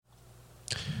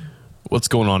What's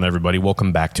going on, everybody?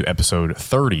 Welcome back to episode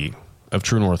 30 of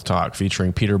True North Talk,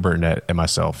 featuring Peter Burnett and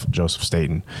myself, Joseph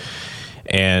Staten.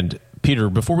 And Peter,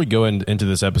 before we go into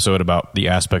this episode about the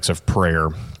aspects of prayer,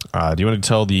 do you want to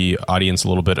tell the audience a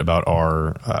little bit about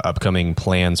our upcoming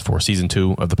plans for season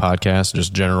 2 of the podcast?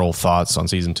 Just general thoughts on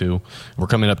season 2. We're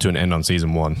coming up to an end on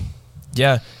season 1.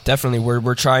 Yeah, definitely.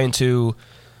 We're trying to,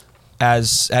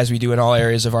 as we do in all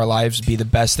areas of our lives, be the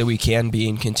best that we can be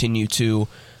and continue to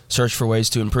search for ways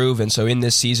to improve. And so in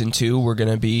this season 2, we're going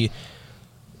to be,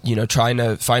 trying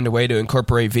to find a way to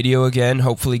incorporate video again,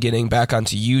 hopefully getting back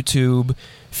onto YouTube,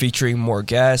 featuring more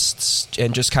guests,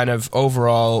 and just kind of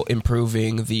overall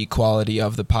improving the quality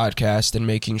of the podcast and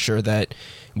making sure that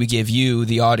we give you,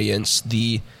 the audience,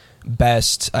 the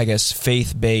best,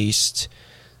 faith-based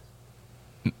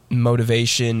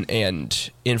motivation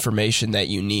and information that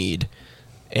you need.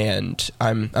 And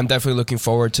I'm definitely looking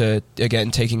forward to,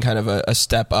 again, taking kind of a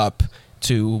step up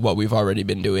to what we've already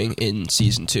been doing in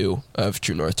season 2 of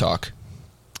True North Talk.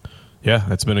 Yeah,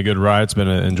 it's been a good ride. It's been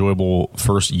an enjoyable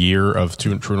first year of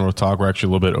True North Talk. We're actually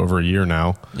a little bit over a year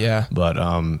now. Yeah. But,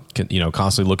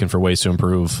 constantly looking for ways to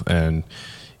improve. And,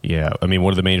 yeah, I mean,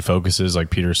 one of the main focuses, like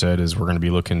Peter said, is we're going to be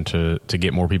looking to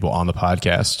get more people on the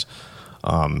podcast.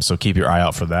 So keep your eye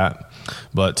out for that.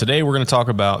 But today we're going to talk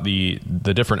about the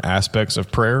different aspects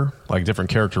of prayer, like different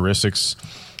characteristics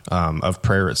of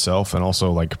prayer itself, and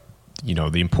also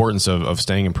the importance of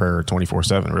staying in prayer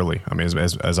 24/7, really. I mean,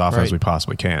 as often as we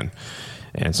possibly can.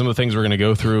 And some of the things we're going to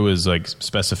go through is like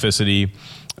specificity,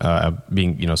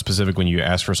 being specific when you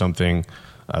ask for something,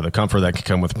 the comfort that can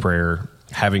come with prayer,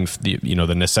 having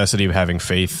the necessity of having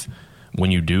faith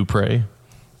when you do pray.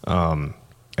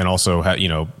 And also,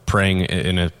 praying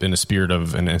in a spirit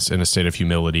of in a state of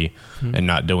humility, and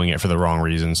not doing it for the wrong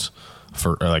reasons,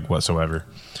 whatsoever.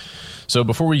 So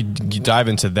before we dive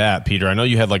into that, Peter, I know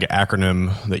you had like an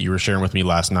acronym that you were sharing with me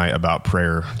last night about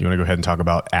prayer. Do you want to go ahead and talk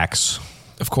about ACTS?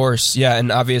 Of course, yeah,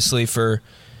 and obviously for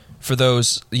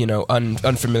those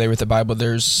unfamiliar with the Bible,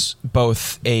 there's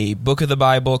both a book of the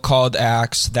Bible called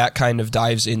Acts that kind of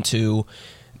dives into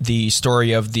the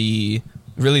story of the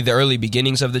early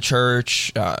beginnings of the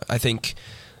church. I think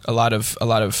a lot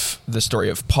of the story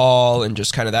of Paul and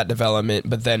just kind of that development.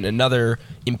 But then another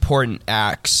important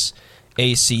Acts,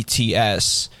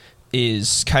 ACTS,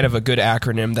 is kind of a good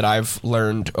acronym that I've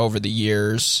learned over the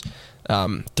years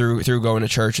through going to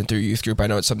church and through youth group. I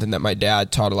know it's something that my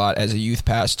dad taught a lot as a youth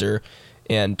pastor.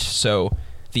 And so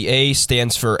the A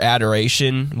stands for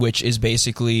adoration, which is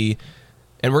basically...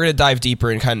 And we're going to dive deeper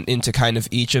into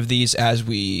each of these as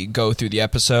we go through the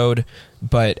episode.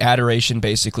 But adoration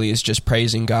basically is just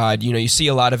praising God. You see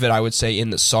a lot of it, I would say, in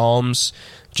the Psalms,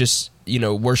 just,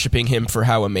 worshiping Him for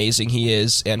how amazing He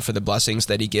is and for the blessings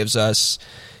that He gives us.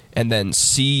 And then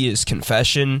C is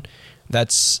confession.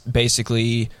 That's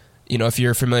basically, if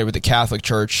you're familiar with the Catholic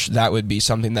Church, that would be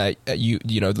something that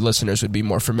the listeners would be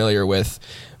more familiar with.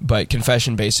 But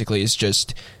confession basically is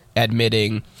just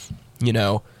admitting,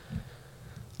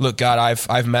 look, God,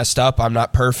 I've messed up. I'm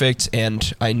not perfect,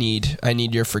 and I need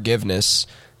your forgiveness.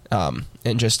 And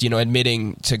just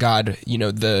admitting to God,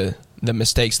 the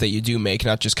mistakes that you do make,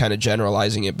 not just kind of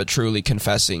generalizing it, but truly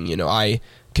confessing. I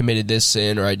committed this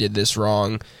sin or I did this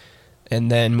wrong. And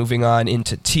then moving on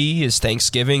into T is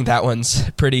thanksgiving. That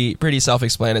one's pretty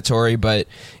self-explanatory, but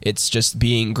it's just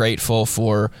being grateful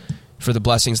for the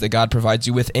blessings that God provides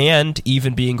you with, and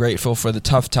even being grateful for the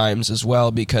tough times as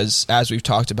well, because as we've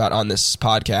talked about on this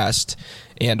podcast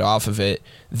and off of it,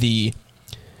 the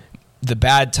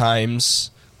bad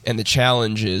times and the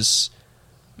challenges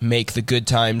make the good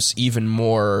times even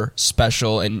more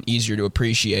special and easier to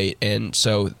appreciate. And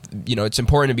so, it's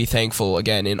important to be thankful,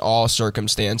 again, in all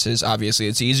circumstances. Obviously,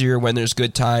 it's easier when there's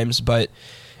good times, but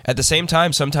at the same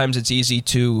time, sometimes it's easy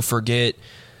to forget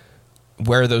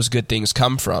where those good things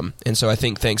come from. And so I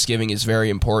think Thanksgiving is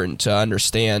very important to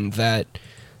understand that,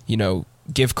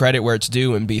 give credit where it's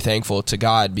due and be thankful to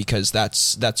God, because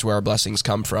that's where our blessings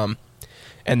come from.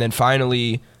 And then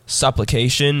finally,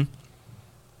 supplication.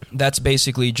 That's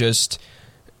basically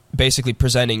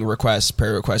presenting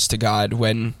prayer requests to God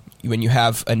when you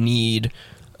have a need.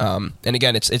 And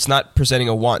again, it's not presenting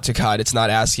a want to God. It's not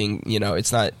asking,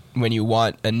 it's not when you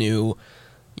want a new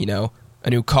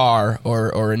car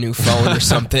or a new phone or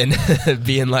something,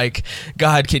 being like,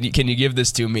 God, can you give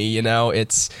this to me?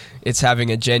 It's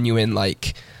having a genuine,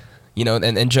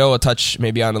 and Joe will touch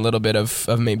maybe on a little bit of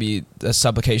maybe a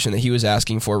supplication that he was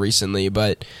asking for recently,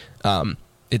 but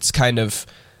it's kind of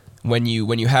when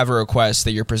you have a request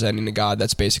that you're presenting to God,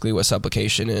 that's basically what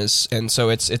supplication is. And so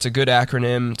it's a good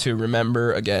acronym to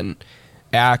remember. Again,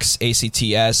 acts,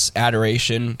 ACTS,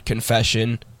 adoration,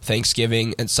 confession,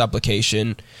 thanksgiving, and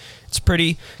supplication. It's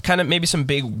pretty kind of maybe some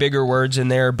bigger words in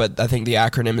there, but I think the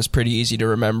acronym is pretty easy to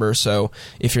remember. So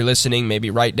if you're listening, maybe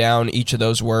write down each of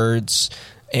those words.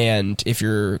 And if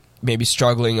you're maybe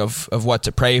struggling of what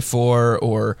to pray for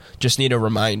or just need a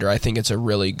reminder, I think it's a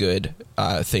really good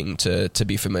thing to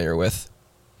be familiar with.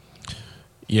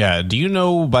 Yeah. Do you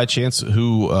know by chance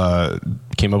who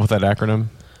came up with that acronym?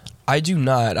 I do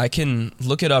not. I can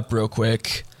look it up real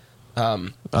quick. I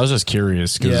was just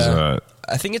curious because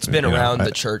I think it's been around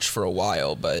the church for a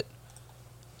while, but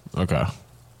okay.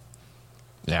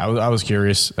 Yeah, I was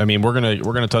curious. I mean, we're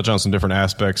gonna touch on some different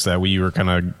aspects that we were kind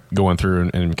of going through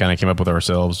and kind of came up with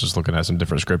ourselves, just looking at some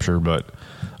different scripture. But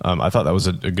I thought that was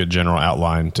a good general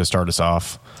outline to start us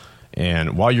off.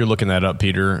 And while you're looking that up,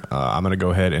 Peter, I'm going to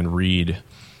go ahead and read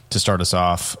to start us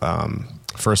off 1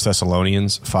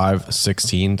 Thessalonians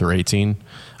 5:16 through 18.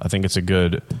 I think it's a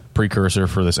good precursor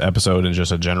for this episode and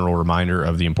just a general reminder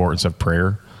of the importance of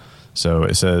prayer. So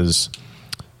it says,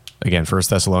 again, 1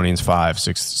 Thessalonians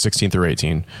 5:16 through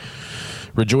 18.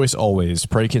 Rejoice always,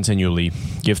 pray continually,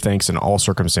 give thanks in all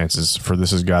circumstances, for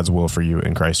this is God's will for you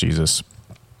in Christ Jesus.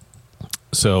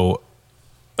 So,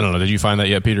 I don't know, did you find that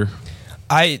yet, Peter?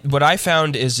 What I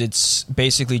found is it's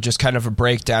basically just kind of a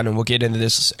breakdown, and we'll get into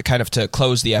this kind of to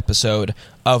close the episode,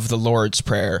 of the Lord's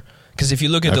Prayer. Because if you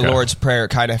look at the Lord's Prayer,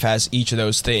 it kind of has each of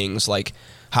those things, like,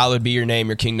 hallowed be your name,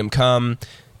 your kingdom come,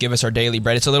 give us our daily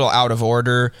bread. It's a little out of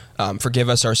order. Forgive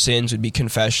us our sins would be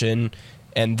confession,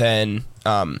 and then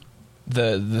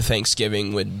the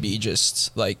thanksgiving would be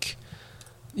just like,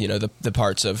 you know, the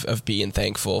parts of being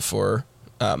thankful for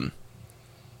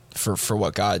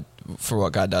what God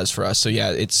does for us. So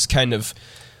yeah, it's kind of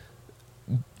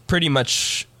pretty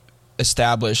much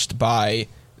established by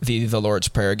the Lord's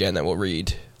Prayer again that we'll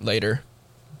read later.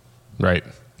 Right.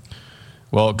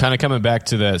 Well, kind of coming back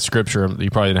to that scripture,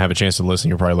 you probably didn't have a chance to listen.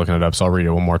 You're probably looking it up, so I'll read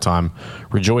it one more time.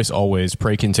 Rejoice always,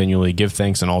 pray continually, give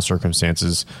thanks in all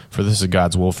circumstances, for this is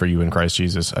God's will for you in Christ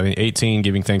Jesus. I mean, 18,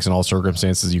 giving thanks in all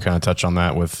circumstances, you kind of touch on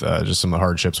that with just some of the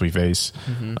hardships we face.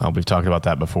 Mm-hmm. We've talked about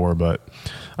that before, but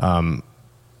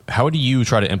how do you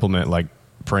try to implement, like,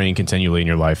 praying continually in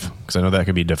your life? Because I know that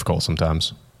could be difficult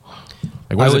sometimes.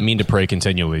 Like, what does it mean to pray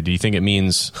continually? Do you think it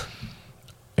means,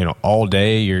 you know, all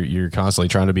day you're constantly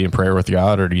trying to be in prayer with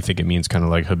God, or do you think it means kind of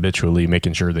like habitually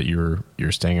making sure that you're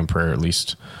staying in prayer at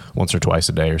least once or twice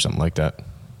a day or something like that?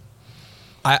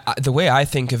 The way I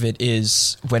think of it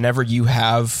is whenever you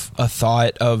have a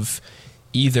thought of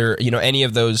either, you know, any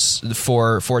of those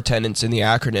four tenets in the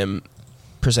acronym,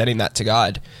 presenting that to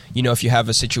God. You know, if you have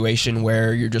a situation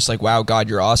where you're just like, wow, God,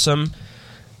 you're awesome,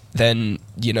 then,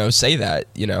 you know, say that,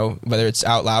 you know, whether it's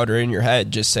out loud or in your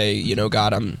head, just say, you know,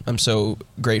 God, I'm so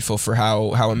grateful for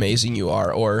how amazing you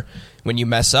are. Or when you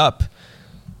mess up,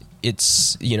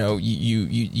 it's, you know,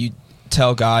 you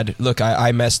tell God, look,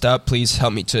 I messed up. Please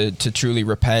help me to truly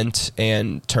repent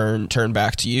and turn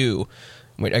back to you.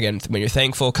 When you're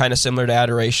thankful, kind of similar to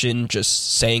adoration,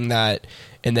 just saying that.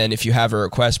 And then if you have a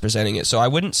request, presenting it. So I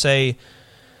wouldn't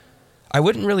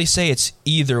really say it's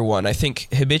either one. I think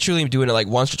habitually doing it like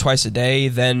once or twice a day,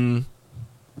 then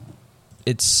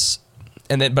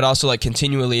but also like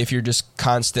continually, if you're just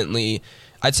constantly,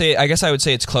 I guess I would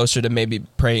say it's closer to maybe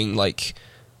praying like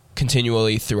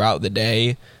continually throughout the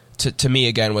day. To me,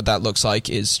 again, what that looks like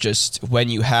is just when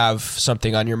you have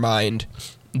something on your mind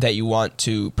that you want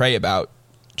to pray about,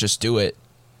 just do it.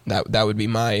 That would be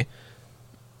my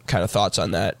kind of thoughts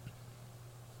on that.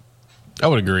 I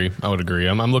would agree.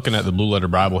 I'm looking at the Blue Letter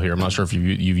Bible here. I'm not sure if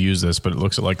you've used this, but it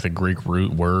looks like the Greek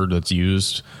root word that's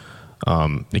used.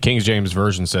 The King James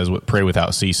Version says pray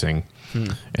without ceasing.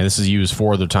 And this is used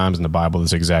 4 other times in the Bible,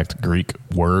 this exact Greek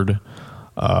word.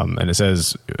 And it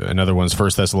says, another one's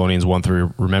 1 Thessalonians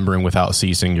 1:3, remembering without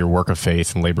ceasing your work of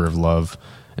faith and labor of love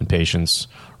and patience.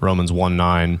 Romans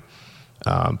 1:9,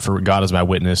 for God is my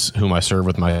witness, whom I serve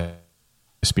with my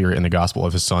Spirit in the gospel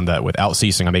of his Son, that without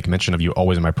ceasing I make mention of you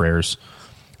always in my prayers.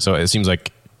 So it seems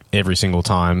like every single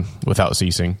time, without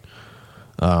ceasing.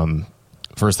 1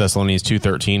 Thessalonians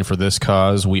 2:13, for this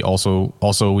cause we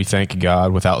also we thank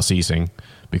God without ceasing,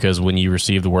 because when you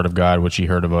received the word of God which ye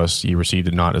heard of us, ye received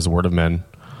it not as the word of men.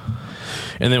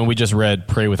 And then we just read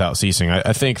pray without ceasing.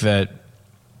 I think that,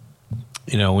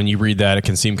 you know, when you read that, it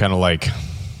can seem kind of like, I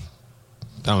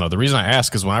don't know, the reason I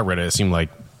ask is when I read it, it seemed like,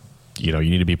 you know,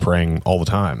 you need to be praying all the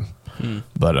time.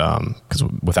 But because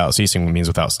without ceasing means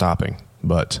without stopping.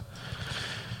 But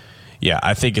yeah,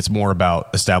 I think it's more about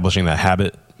establishing that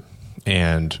habit,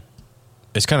 and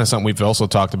it's kind of something we've also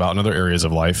talked about in other areas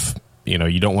of life. You know,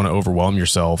 you don't want to overwhelm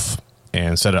yourself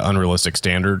and set an unrealistic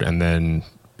standard and then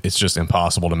it's just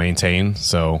impossible to maintain.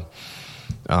 So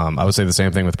I would say the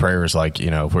same thing with prayers. Like,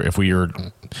 you know, if you're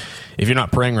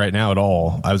not praying right now at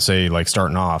all, I would say, like,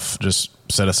 starting off, just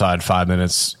set aside 5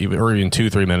 minutes or even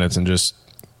 2-3 minutes and just,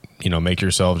 you know,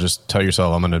 just tell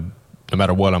yourself, no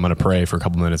matter what, I'm going to pray for a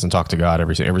couple minutes and talk to God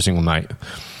every single night.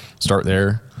 Start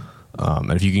there.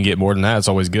 And if you can get more than that, it's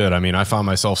always good. I mean, I find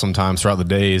myself sometimes throughout the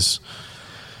days,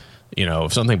 you know,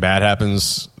 if something bad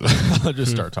happens, I'll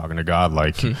just start talking to God,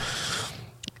 like,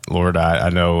 Lord, I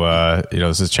know, you know,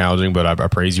 this is challenging, but I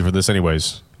praise you for this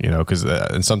anyways, you know, because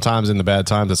and sometimes in the bad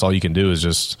times, that's all you can do is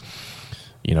just,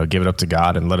 you know, give it up to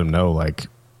God and let him know, like,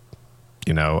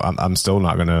 you know, I'm still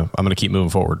not going to, I'm going to keep moving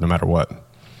forward no matter what.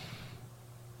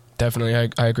 Definitely.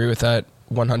 I agree with that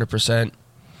 100%.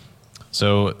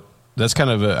 So that's kind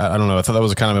of, I don't know, I thought that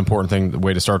was a kind of important thing. The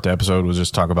way to start the episode was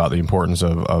just talk about the importance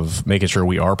of making sure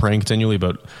we are praying continually,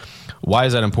 but why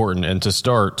is that important? And to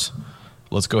start,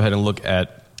 let's go ahead and look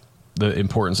at the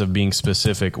importance of being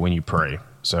specific when you pray.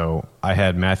 So I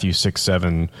had Matthew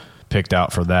 6:7 picked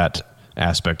out for that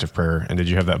aspect of prayer. And did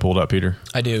you have that pulled up, Peter?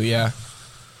 I do, yeah.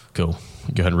 Cool.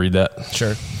 Go ahead and read that.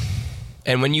 Sure.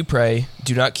 And when you pray,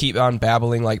 do not keep on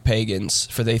babbling like pagans,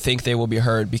 for they think they will be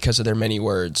heard because of their many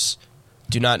words.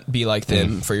 Do not be like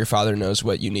them, for your Father knows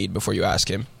what you need before you ask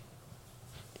him.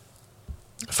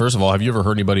 First of all, have you ever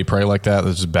heard anybody pray like that?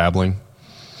 That's just babbling.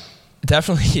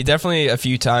 Definitely a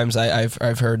few times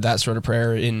I've heard that sort of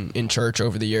prayer in church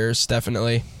over the years,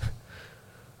 definitely.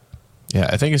 Yeah,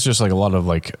 I think it's just like a lot of,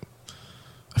 like,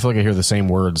 I feel like I hear the same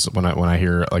words when I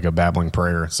hear like a babbling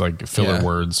prayer. It's like filler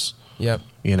words. Yep.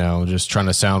 You know, just trying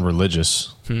to sound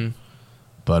religious.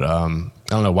 But I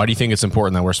don't know, why do you think it's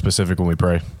important that we're specific when we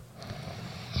pray?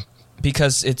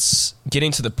 Because it's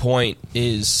getting to the point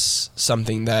is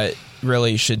something that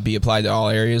really should be applied to all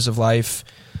areas of life.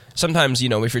 Sometimes, you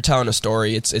know, if you're telling a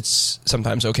story, it's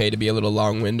sometimes okay to be a little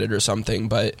long-winded or something,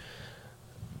 but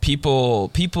people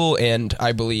and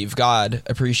I believe God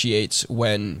appreciates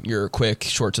when you're quick,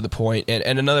 short to the point.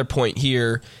 And another point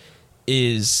here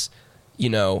is, you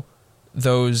know,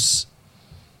 those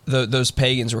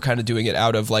pagans were kind of doing it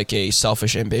out of like a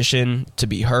selfish ambition to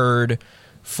be heard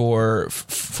for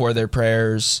their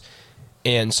prayers.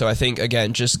 And so I think,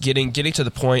 again, just getting to the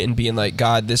point and being like,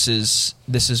 God, this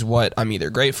is what I'm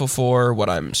either grateful for, what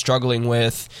I'm struggling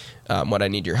with, what I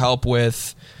need your help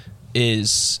with,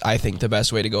 is, I think, the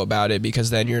best way to go about it, because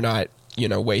then you're not, you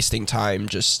know, wasting time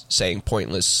just saying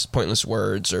pointless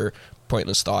words or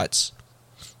pointless thoughts.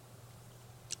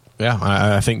 Yeah,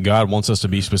 I think God wants us to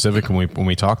be specific when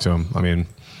we talk to him. I mean,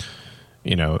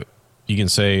 you know, you can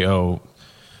say, oh,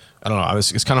 I don't know.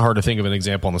 It's kind of hard to think of an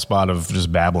example on the spot of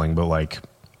just babbling, but like,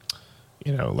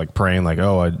 you know, like praying, like,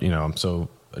 oh,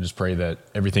 I just pray that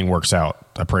everything works out.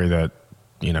 I pray that,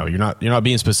 you know, you're not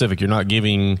being specific. You're not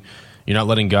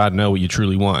letting God know what you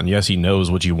truly want. And yes, he knows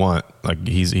what you want. Like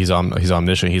he's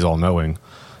omniscient. He's all knowing.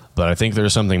 But I think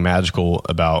there's something magical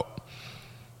about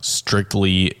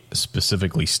strictly,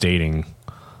 specifically stating,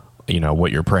 you know,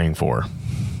 what you're praying for.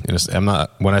 And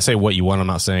when I say what you want, I'm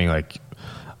not saying like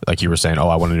you were saying, oh,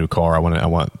 I want a new car, I want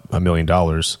 $1 million.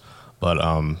 But,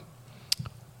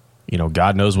 you know,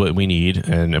 God knows what we need.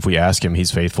 And if we ask him, he's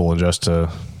faithful and just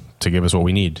to give us what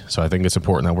we need. So I think it's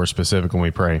important that we're specific when we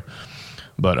pray.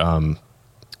 But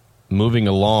moving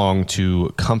along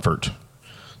to comfort.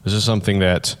 This is something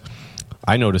that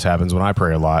I notice happens when I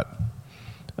pray a lot.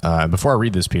 Before I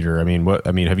read this, Peter,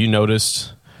 have you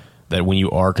noticed that when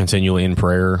you are continually in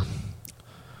prayer,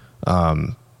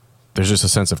 there's just a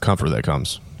sense of comfort that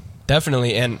comes?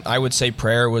 Definitely, and I would say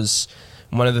prayer was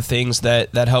one of the things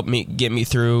that helped me get me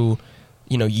through,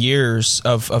 you know, years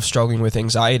of struggling with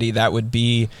anxiety. That would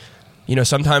be, you know,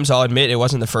 sometimes I'll admit it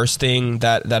wasn't the first thing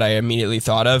that I immediately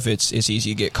thought of. It's easy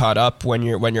to get caught up when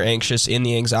you're anxious in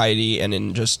the anxiety and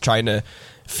in just trying to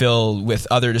fill with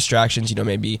other distractions, you know,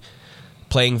 maybe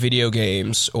playing video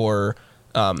games or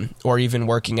even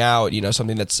working out, you know,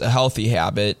 something that's a healthy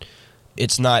habit.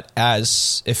 It's not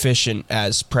as efficient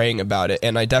as praying about it.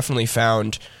 And I definitely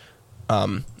found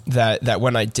that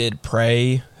when I did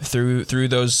pray through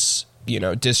those, you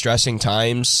know, distressing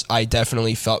times, I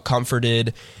definitely felt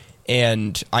comforted.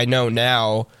 And I know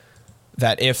now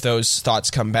that if those thoughts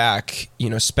come back, you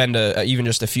know, spend even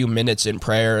just a few minutes in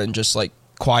prayer and just like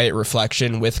quiet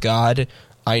reflection with God,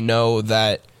 I know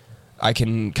that I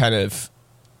can kind of,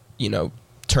 you know,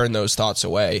 turn those thoughts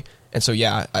away. And so,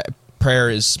 yeah, prayer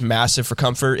is massive for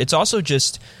comfort. It's also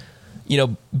just, you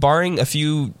know, barring a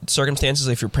few circumstances,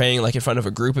 if you're praying like in front of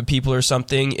a group of people or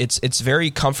something, it's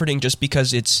very comforting just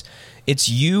because it's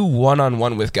you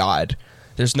one-on-one with God.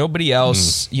 There's nobody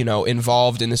else, you know,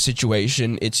 involved in the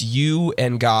situation. It's you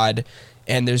and God,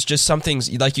 And there's just something,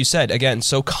 like you said, again,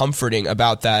 so comforting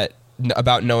about that,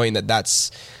 about knowing that that's,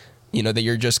 that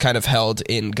you're just kind of held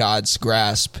in God's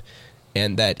grasp,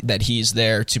 and that he's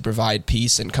there to provide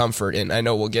peace and comfort. And I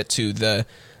know we'll get to the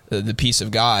peace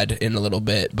of God in a little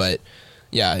bit, but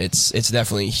yeah, it's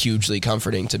definitely hugely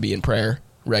comforting to be in prayer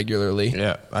regularly.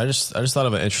 Yeah, I just thought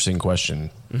of an interesting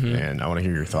question, and I want to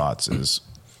hear your thoughts. Is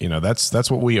that's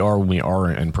what we are when we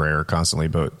are in prayer constantly,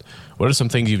 but what are some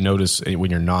things you've noticed when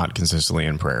you're not consistently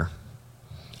in prayer?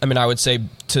 I mean, I would say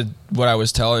to what I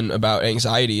was telling about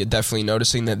anxiety, definitely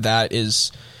noticing that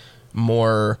is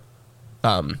more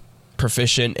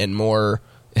proficient and it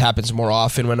happens more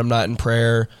often when I'm not in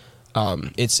prayer.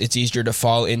 It's easier to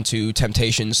fall into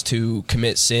temptations to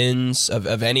commit sins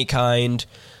of any kind.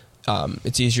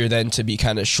 It's easier then to be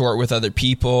kind of short with other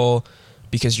people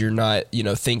because you're not,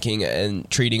 thinking and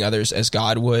treating others as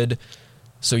God would.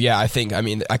 So yeah, I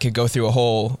could go through a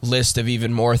whole list of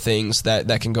even more things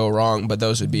that can go wrong, but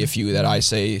those would be a few that I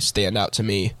say stand out to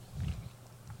me.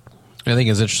 I think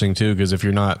it's interesting too, because if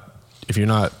you're not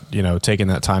taking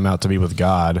that time out to be with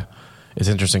God, it's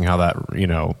interesting how that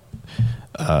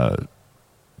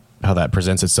how that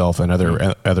presents itself in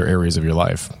other areas of your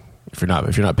life. If you're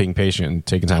not being patient and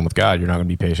taking time with God, you're not going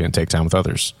to be patient and take time with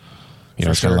others.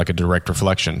 It's kind of like a direct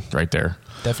reflection right there.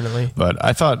 Definitely. But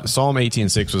I thought Psalm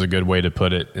 18:6 was a good way to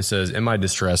put it. It says, "In my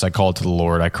distress, I called to the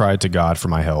Lord. I cried to God for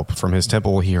my help. From his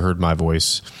temple, he heard my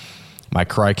voice. My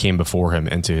cry came before him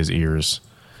into his ears."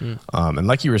 And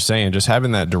like you were saying, just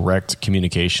having that direct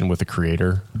communication with the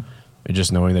Creator and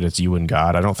just knowing that it's you and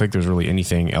God, I don't think there's really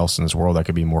anything else in this world that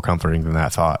could be more comforting than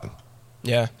that thought.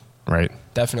 Yeah. Right?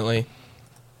 Definitely.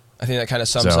 I think that kind of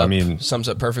sums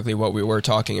up perfectly what we were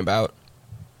talking about.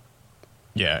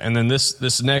 Yeah, and then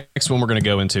this next one we're going to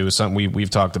go into is something we've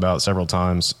talked about several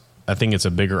times. I think it's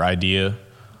a bigger idea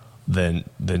than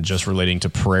just relating to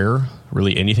prayer,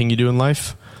 really anything you do in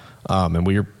life. And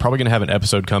we're probably going to have an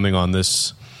episode coming on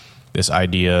this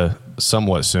idea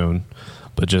somewhat soon,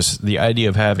 but just the idea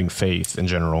of having faith in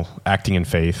general, acting in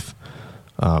faith,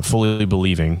 fully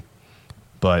believing,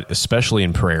 but especially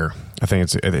in prayer. I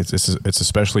think it's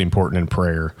especially important in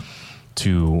prayer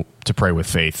to pray with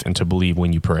faith and to believe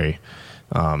when you pray.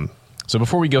 So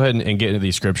before we go ahead and get into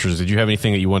these scriptures, did you have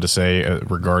anything that you want to say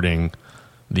regarding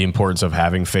the importance of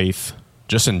having faith,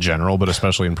 just in general, but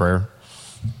especially in prayer?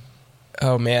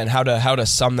 Oh man, how to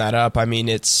sum that up? I mean,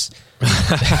 it's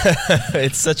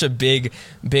it's such a big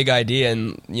idea,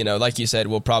 and like you said,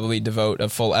 we'll probably devote a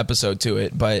full episode to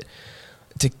it. But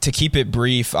to keep it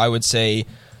brief, I would say,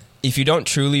 if you don't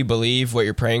truly believe what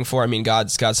you're praying for, I mean, God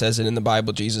says it in the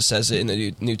Bible, Jesus says it in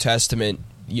the New Testament.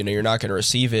 You're not going to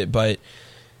receive it. But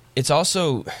it's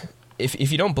also,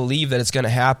 if you don't believe that it's going to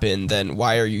happen, then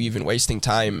why are you even wasting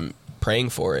time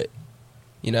praying for it?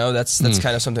 That's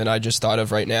kind of something I just thought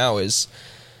of right now is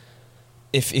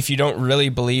if you don't really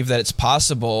believe that it's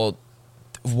possible,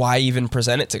 why even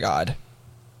present it to God?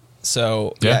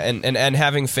 So yeah, and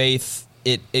having faith,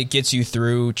 it gets you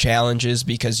through challenges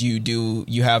because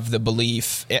you have the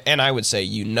belief, and I would say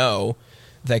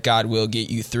that God will get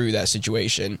you through that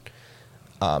situation.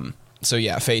 So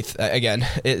yeah, faith, again,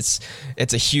 it's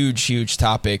a huge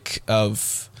topic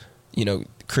of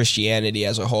Christianity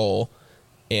as a whole,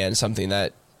 and something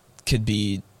that could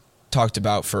be talked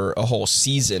about for a whole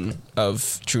season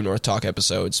of True North Talk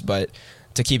episodes. But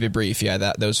to keep it brief,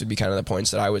 yeah, those would be kind of the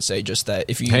points that I would say. Just that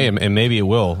if you and maybe it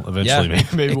will eventually. Yeah,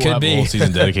 maybe we'll have a whole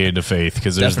season dedicated to faith,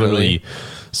 because there's literally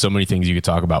so many things you could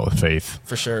talk about with faith.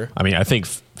 For sure. I mean, I think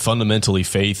fundamentally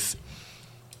faith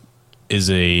is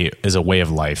a way of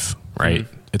life, right?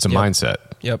 Mm-hmm. It's a mindset.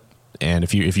 Yep. And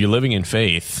if you're living in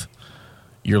faith,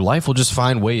 your life will just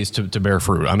find ways to bear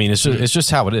fruit. I mean, it's just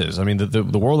how it is. I mean,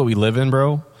 the world that we live in,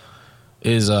 bro,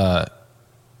 is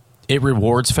it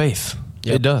rewards faith.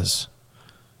 Yep. It does.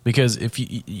 Because if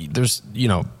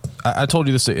I told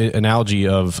you this analogy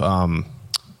of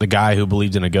the guy who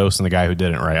believed in a ghost and the guy who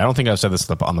didn't, right? I don't think I've said this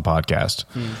on the podcast,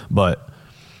 but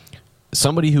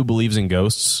somebody who believes in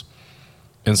ghosts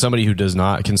and somebody who does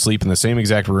not can sleep in the same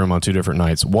exact room on two different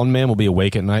nights. One man will be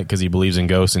awake at night because he believes in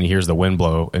ghosts and he hears the wind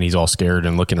blow and he's all scared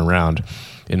and looking around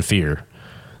in fear.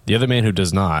 The other man who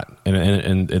does not,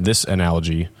 and in this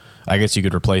analogy, I guess you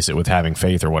could replace it with having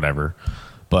faith or whatever,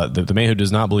 but the man who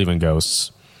does not believe in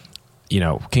ghosts,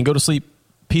 can go to sleep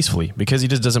peacefully because he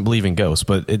just doesn't believe in ghosts.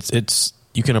 But it's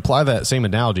you can apply that same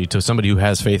analogy to somebody who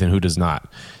has faith and who does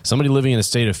not. Somebody living in a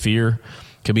state of fear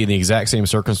could be in the exact same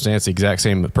circumstance, the exact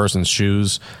same person's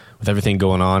shoes with everything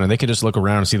going on, and they could just look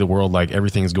around and see the world like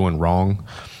everything's going wrong.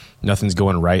 Nothing's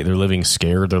going right. They're living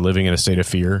scared. They're living in a state of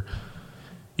fear.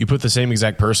 You put the same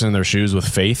exact person in their shoes with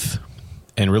faith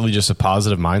and really just a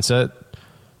positive mindset,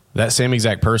 that same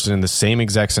exact person in the same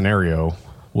exact scenario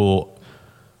will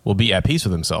be at peace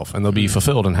with himself, and they'll be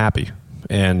fulfilled and happy.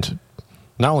 And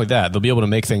not only that, they'll be able to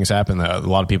make things happen that a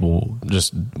lot of people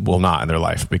just will not in their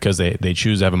life, because they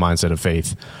choose to have a mindset of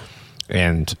faith.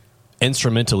 And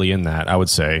instrumentally in that, I would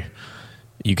say,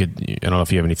 I don't know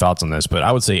if you have any thoughts on this, but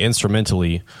I would say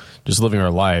instrumentally, just living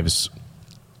our lives,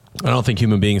 I don't think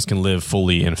human beings can live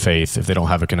fully in faith if they don't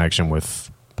have a connection with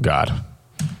God.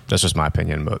 That's just my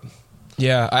opinion, but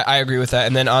yeah, I agree with that.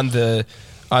 And then on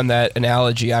that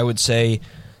analogy, I would say,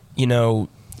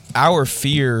 our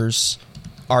fears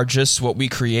are just what we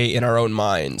create in our own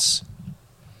minds.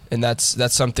 And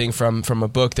that's something from a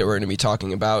book that we're going to be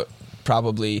talking about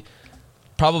probably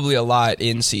a lot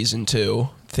in season 2,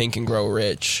 Think and Grow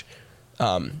Rich.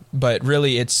 But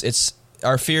really it's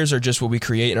our fears are just what we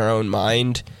create in our own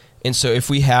mind. And so if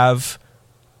we have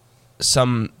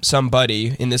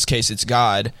somebody, in this case it's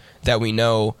God, that we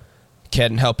know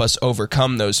can help us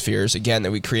overcome those fears, again,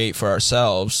 that we create for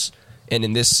ourselves. And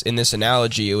in this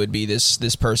analogy, it would be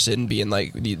this person being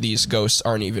like, these ghosts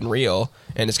aren't even real.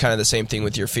 And it's kind of the same thing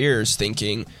with your fears,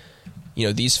 thinking,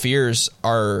 these fears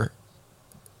are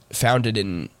founded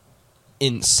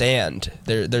in sand.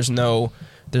 There's no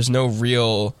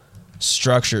real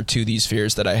structure to these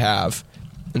fears that I have.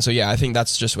 And so, yeah, I think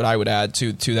that's just what I would add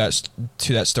to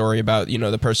that story about,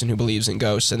 the person who believes in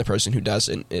ghosts and the person who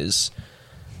doesn't is...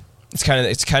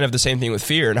 It's kind of the same thing with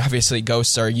fear, and obviously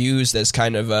ghosts are used as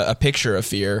kind of a picture of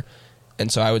fear. And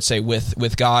so I would say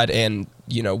with God and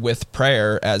with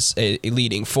prayer as a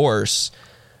leading force,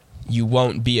 you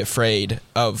won't be afraid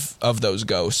of those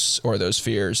ghosts or those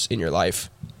fears in your life.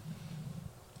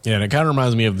 Yeah, and it kind of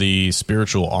reminds me of the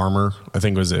spiritual armor. I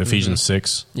think it was Ephesians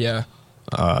 6. Yeah,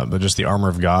 but just the armor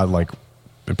of God, like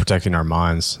in protecting our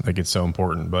minds, like it's so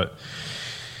important. But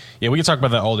yeah, we can talk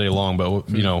about that all day long,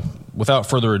 but, without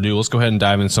further ado, let's go ahead and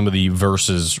dive into some of the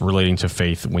verses relating to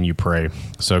faith when you pray.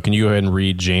 So can you go ahead and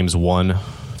read James 1,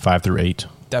 5 through 8?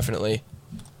 Definitely.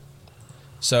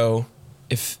 So,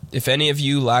 if any of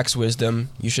you lacks wisdom,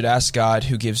 you should ask God,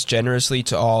 who gives generously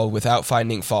to all without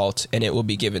finding fault, and it will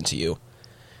be given to you.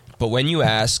 But when you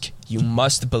ask, you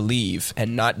must believe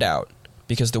and not doubt,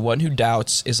 because the one who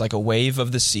doubts is like a wave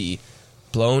of the sea,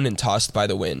 blown and tossed by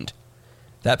the wind.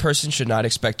 That person should not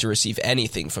expect to receive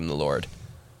anything from the Lord.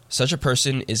 Such a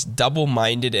person is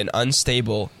double-minded and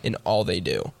unstable in all they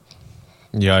do.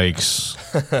 Yikes.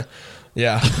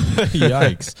 Yeah.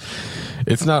 Yikes.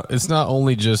 It's not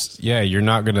only just,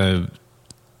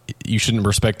 you shouldn't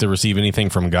expect to receive anything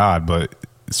from God, but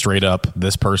straight up,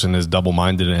 this person is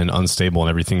double-minded and unstable in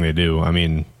everything they do. I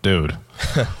mean, dude,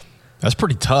 that's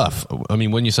pretty tough. I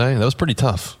mean, wouldn't you say? That was pretty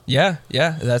tough. Yeah,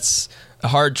 that's a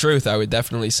hard truth, I would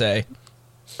definitely say.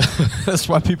 That's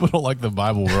why people don't like the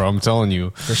Bible, bro. I'm telling you.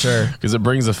 For sure. Because it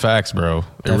brings the facts, bro.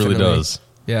 Definitely. It really does.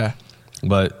 Yeah.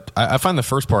 But I find the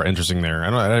first part interesting there.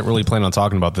 I didn't really plan on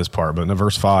talking about this part, but in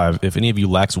verse 5, if any of you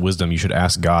lacks wisdom, you should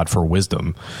ask God for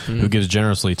wisdom, who gives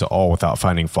generously to all without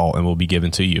finding fault, and will be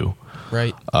given to you.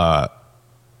 Right.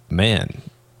 Man,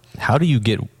 how do you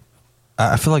get...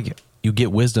 I feel like you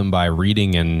get wisdom by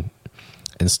reading and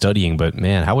studying, but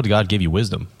man, how would God give you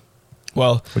wisdom?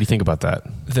 Well, what do you think about that?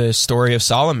 The story of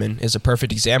Solomon is a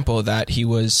perfect example of that. He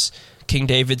was King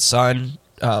David's son,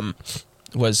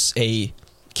 was a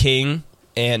king,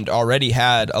 and already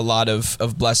had a lot of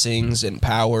blessings and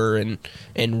power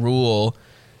and rule.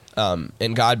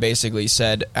 And God basically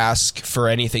said, ask for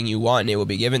anything you want and it will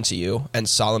be given to you. And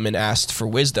Solomon asked for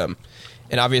wisdom.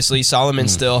 And obviously Solomon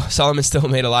still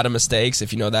made a lot of mistakes.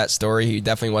 If you know that story, he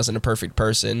definitely wasn't a perfect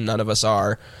person. None of us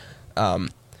are.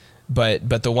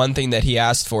 But the one thing that he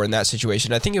asked for in that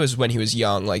situation, I think it was when he was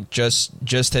young, like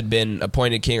just had been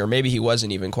appointed king, or maybe he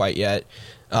wasn't even quite yet.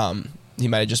 He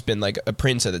might have just been like a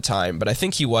prince at the time, but I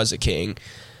think he was a king.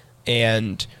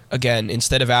 And again,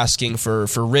 instead of asking for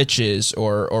riches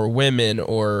or women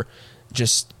or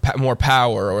just more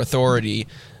power or authority,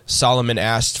 Solomon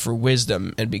asked for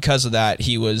wisdom, and because of that,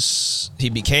 he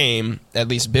became, at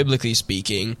least biblically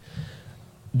speaking,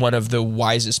 one of the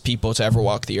wisest people to ever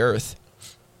walk the earth.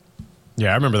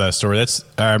 Yeah, I remember that story.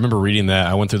 I remember reading that.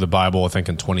 I went through the Bible, I think,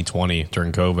 in 2020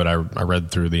 during COVID. I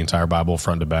read through the entire Bible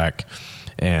front to back,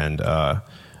 and the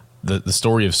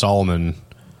story of Solomon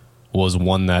was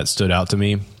one that stood out to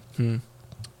me.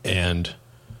 And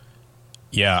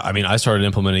yeah, I mean, I started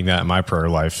implementing that in my prayer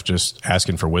life, just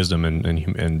asking for wisdom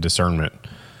and discernment,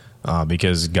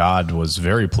 because God was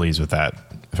very pleased with that.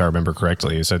 If I remember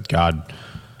correctly, he said God,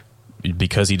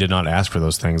 because he did not ask for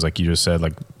those things, like you just said,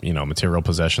 like, material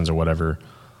possessions or whatever,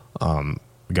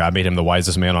 God made him the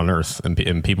wisest man on earth,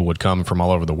 and people would come from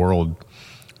all over the world.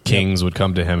 Kings would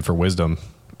come to him for wisdom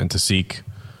and to seek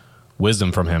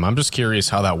wisdom from him. I'm just curious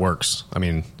how that works. I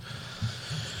mean,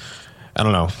 I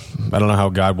don't know. I don't know how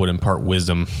God would impart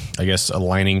wisdom. I guess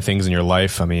aligning things in your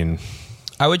life. I mean,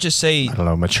 I would just say, I don't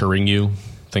know, maturing you,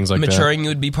 things like that. Maturing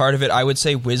would be part of it. I would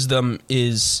say wisdom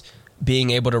is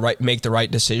being able to make the right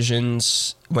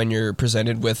decisions when you're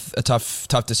presented with a tough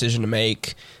decision to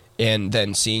make, and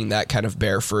then seeing that kind of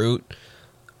bear fruit.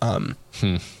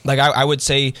 Like I would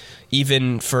say,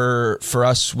 even for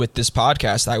us with this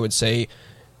podcast, I would say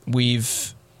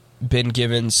we've been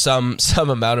given some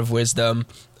amount of wisdom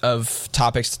of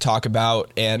topics to talk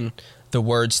about and the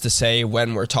words to say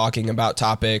when we're talking about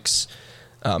topics.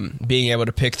 Being able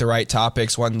to pick the right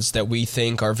topics, ones that we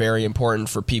think are very important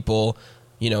for people,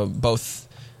 both,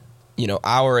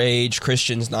 our age,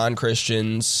 Christians,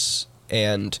 non-Christians.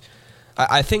 And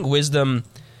I think wisdom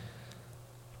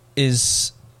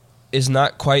is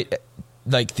not quite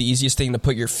like the easiest thing to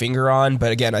put your finger on.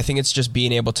 But again, I think it's just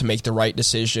being able to make the right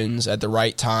decisions at the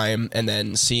right time and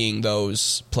then seeing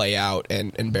those play out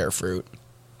and bear fruit.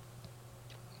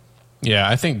 Yeah,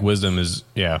 I think wisdom is,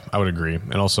 I would agree.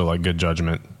 And also like good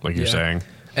judgment, like you're saying.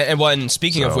 And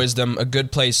speaking of wisdom, a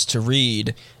good place to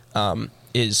read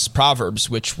is Proverbs,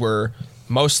 which were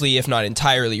mostly, if not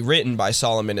entirely, written by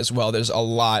Solomon as well. There's a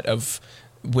lot of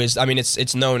wisdom. I mean,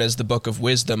 it's known as the book of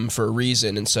wisdom for a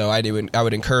reason. And so I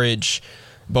would encourage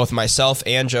both myself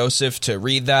and Joseph to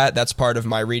read that. That's part of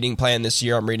my reading plan this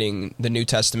year. I'm reading the New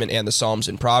Testament and the Psalms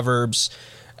and Proverbs.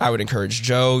 I would encourage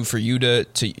Joe for you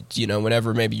to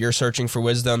whenever maybe you're searching for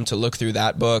wisdom, to look through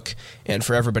that book. And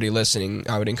for everybody listening,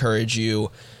 I would encourage you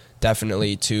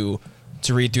definitely to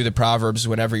read through the Proverbs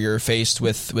whenever you're faced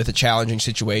with a challenging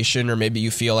situation, or maybe you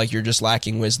feel like you're just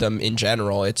lacking wisdom in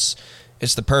general. It's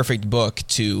the perfect book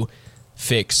to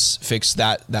fix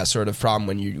that sort of problem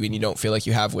when you don't feel like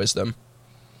you have wisdom.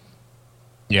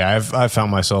 Yeah, I've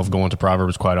found myself going to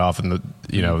Proverbs quite often.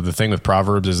 The thing with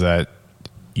Proverbs is that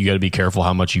you got to be careful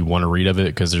how much you want to read of it,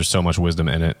 because there's so much wisdom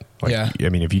in it. I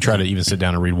mean, if you try to even sit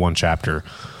down and read one chapter,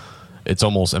 it's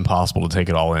almost impossible to take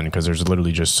it all in, because there's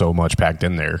literally just so much packed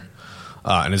in there.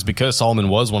 And it's because Solomon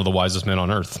was one of the wisest men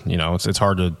on earth. It's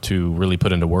hard to really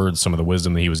put into words some of the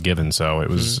wisdom that he was given. So it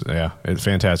was, it's a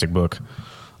fantastic book.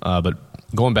 But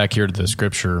going back here to the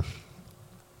scripture,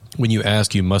 when you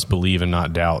ask, you must believe and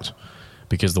not doubt,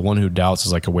 because the one who doubts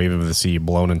is like a wave of the sea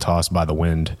blown and tossed by the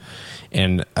wind.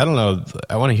 And I don't know,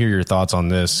 I want to hear your thoughts on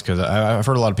this, because I've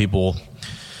heard a lot of people,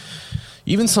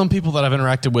 even some people that I've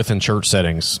interacted with in church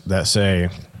settings, that say,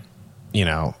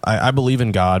 I believe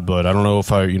in God, but I don't know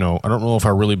if I don't know if I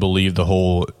really believe the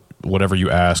whole whatever you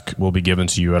ask will be given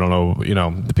to you. I don't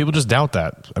know, the people just doubt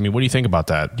that. I mean, what do you think about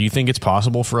that? Do you think it's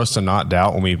possible for us to not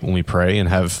doubt when we pray and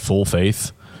have full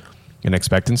faith and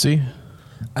expectancy?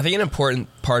 I think an important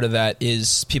part of that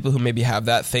is people who maybe have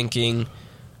that thinking,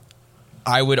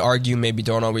 I would argue, maybe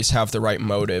don't always have the right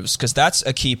motives, because that's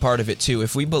a key part of it too.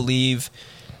 If we believe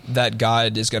that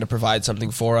God is going to provide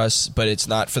something for us, but it's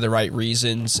not for the right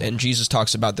reasons, and Jesus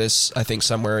talks about this, I think,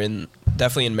 somewhere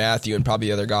definitely in Matthew and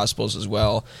probably other Gospels as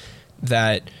well,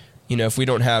 that, if we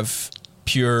don't have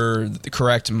pure,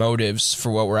 correct motives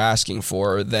for what we're asking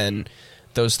for, then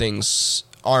those things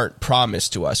aren't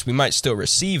promised to us. We might still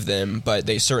receive them, but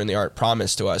they certainly aren't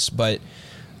promised to us. But,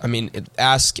 I mean,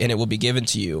 ask and it will be given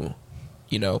to you.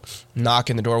 Knock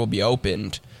and the door will be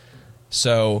opened.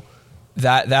 So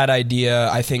that idea,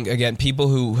 I think, again, people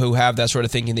who have that sort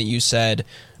of thinking that you said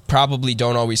probably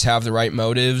don't always have the right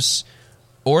motives,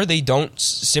 or they don't,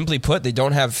 simply put, they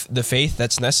don't have the faith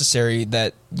that's necessary,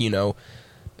 that,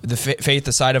 the faith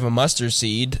the size of a mustard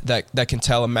seed that can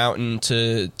tell a mountain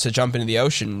to jump into the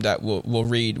ocean. That we'll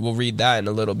read that in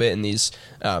a little bit in these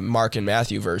Mark and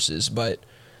Matthew verses. But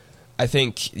I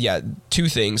think, two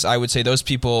things. I would say those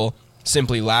people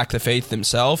simply lack the faith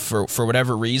themselves for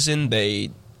whatever reason.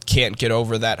 They can't get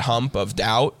over that hump of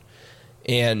doubt,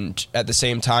 and at the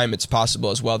same time, it's possible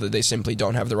as well that they simply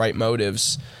don't have the right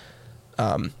motives.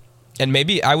 And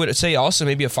maybe I would say also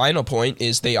maybe a final point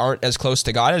is they aren't as close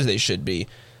to God as they should be,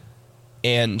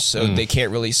 and so they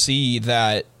can't really see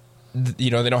that, they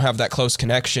don't have that close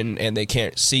connection, and they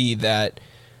can't see that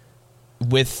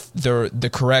with the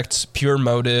correct pure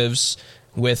motives,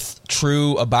 with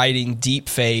true abiding deep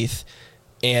faith,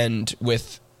 and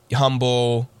with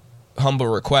humble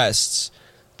requests,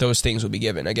 those things will be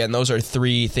given. Again, those are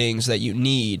three things that you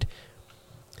need.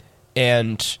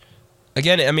 And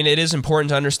again, I mean, it is important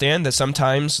to understand that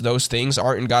sometimes those things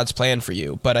aren't in God's plan for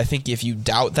you. But I think if you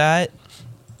doubt that,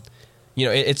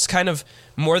 it's kind of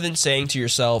more than saying to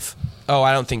yourself, oh,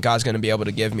 I don't think God's going to be able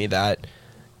to give me that.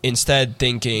 Instead,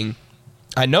 thinking,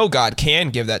 I know God can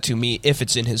give that to me if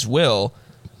it's in his will,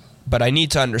 but I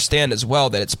need to understand as well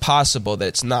that it's possible that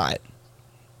it's not.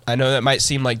 I know that might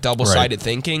seem like double-sided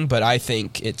thinking, but I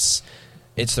think it's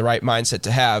the right mindset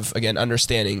to have. Again,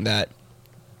 understanding that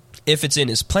if it's in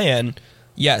his plan,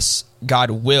 yes,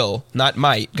 God will, not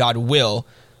might, God will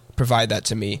provide that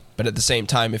to me. But at the same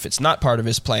time, if it's not part of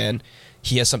his plan,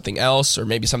 he has something else or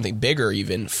maybe something bigger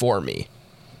even for me.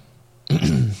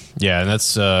 Yeah, and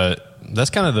that's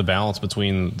kind of the balance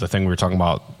between the thing we were talking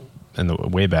about in the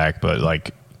way back, but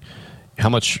like how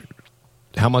much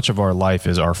of our life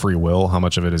is our free will, how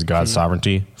much of it is God's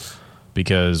sovereignty,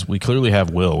 because we clearly have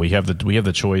will. We have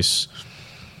the choice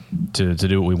to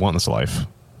do what we want in this life.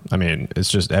 I mean, it's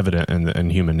just evident in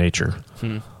human nature.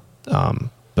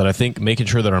 But I think making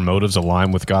sure that our motives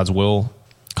align with God's will,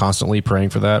 constantly praying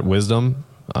for that wisdom,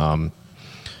 and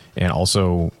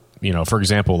also, for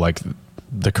example, like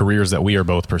the careers that we are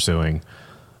both pursuing,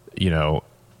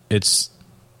 it's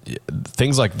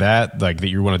things like that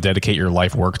you want to dedicate your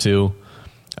life work to.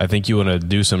 I think you want to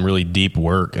do some really deep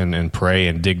work and pray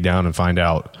and dig down and find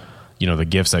out, the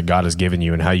gifts that God has given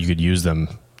you and how you could use them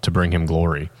to bring him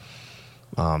glory.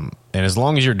 And as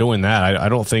long as you're doing that, I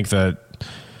don't think that,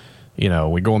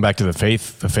 we're going back to the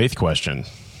faith question.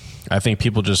 I think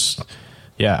people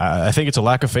I think it's a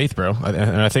lack of faith, bro.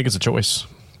 And I think it's a choice,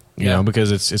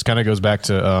 because it's kind of goes back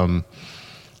to,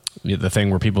 the thing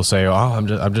where people say, "Oh,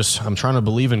 I'm trying to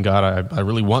believe in God. I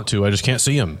really want to. I just can't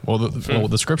see him." Well,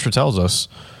 the scripture tells us,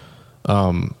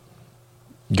 God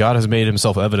has made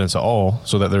himself evident to all,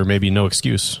 so that there may be no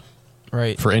excuse,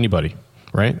 for anybody,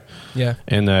 right? Yeah,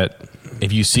 and that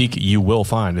if you seek, you will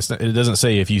find. It doesn't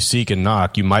say if you seek and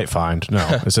knock, you might find.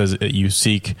 No, it says you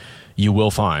seek, you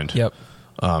will find. Yep.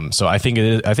 So I think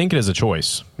it is a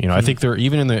choice. I think there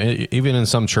even in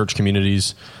some church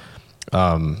communities.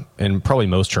 And probably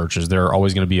most churches, there are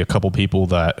always going to be a couple people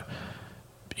that,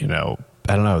 I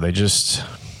don't know, they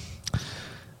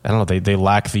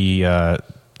lack the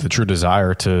true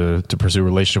desire to pursue a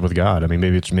relationship with God. I mean,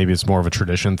 maybe it's more of a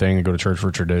tradition thing, to go to church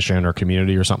for tradition or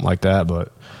community or something like that.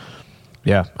 But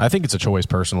yeah, I think it's a choice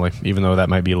personally, even though that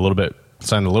might be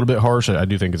sound a little bit harsh. I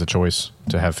do think it's a choice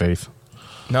to have faith.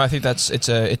 No, I think it's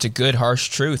a good harsh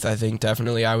truth. I think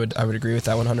definitely I would agree with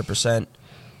that 100%.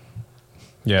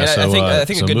 Yeah, I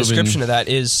think a good description of that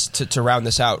is to round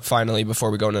this out finally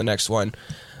before we go into the next one.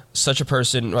 Such a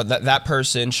person, that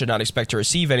person should not expect to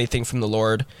receive anything from the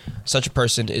Lord. Such a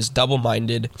person is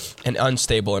double-minded and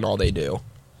unstable in all they do.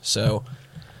 So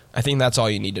I think that's all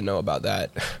you need to know about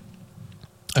that.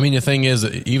 I mean, the thing is,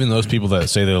 even those people that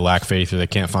say they lack faith or they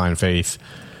can't find faith,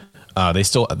 they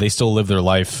still live their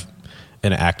life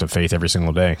in an act of faith every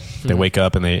single day. They wake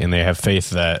up and they have faith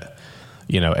that,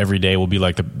 every day will be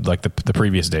like the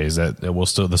previous days, that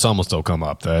the sun will still come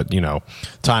up, that,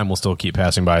 time will still keep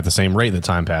passing by at the same rate that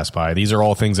time passed by. These are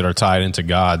all things that are tied into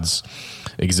God's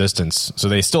existence. So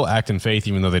they still act in faith,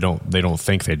 even though they don't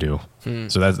think they do.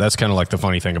 So that's kind of like the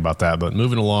funny thing about that. But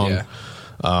moving along,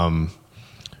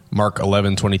 Mark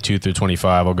 11:22-25,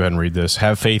 I'll go ahead and read this.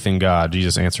 Have faith in God.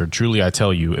 Jesus answered, "Truly I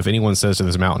tell you, if anyone says to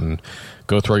this mountain,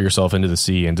 go throw yourself into the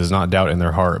sea, and does not doubt in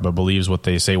their heart, but believes what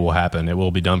they say will happen, it will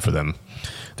be done for them.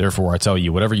 Therefore I tell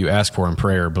you, whatever you ask for in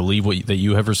prayer, believe that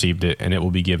you have received it, and it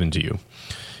will be given to you.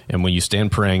 And when you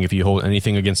stand praying, if you hold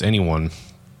anything against anyone,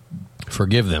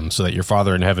 forgive them, so that your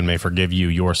Father in heaven may forgive you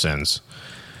your sins."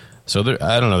 So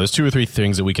I don't know, there's two or three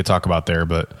things that we could talk about there,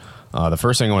 but the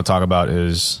first thing I want to talk about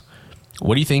is,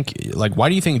 what do you think? Like, why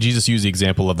do you think Jesus used the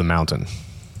example of the mountain?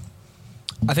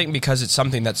 I think because it's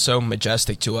something that's so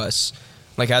majestic to us.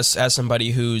 Like as somebody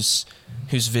who's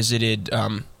visited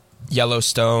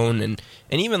Yellowstone and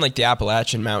even like the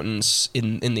Appalachian Mountains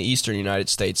in the eastern United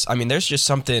States. I mean, there's just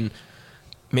something.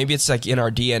 Maybe it's like in our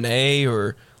DNA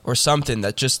or something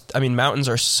that just. I mean, mountains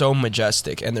are so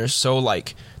majestic and they're so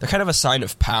they're kind of a sign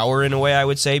of power in a way, I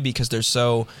would say, because they're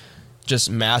so just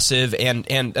massive. And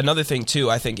another thing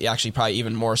too, I think actually probably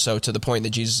even more so to the point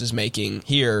that Jesus is making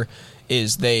here,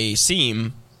 is they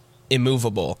seem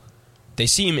immovable. They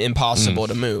seem impossible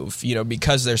to move,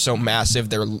 because they're so massive.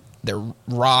 They're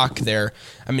rock. I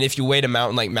mean, if you weighed a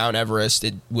mountain like Mount Everest,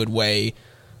 it would weigh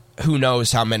who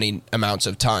knows how many amounts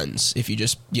of tons. If you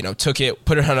just took it,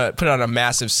 put it on a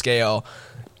massive scale,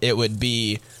 it would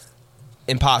be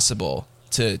impossible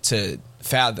to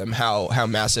fathom how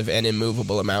massive and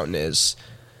immovable a mountain is.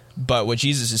 But what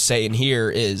Jesus is saying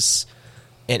here is,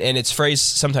 and it's phrased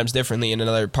sometimes differently in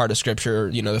another part of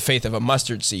Scripture, the faith of a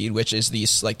mustard seed, which is the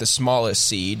smallest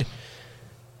seed.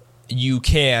 You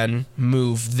can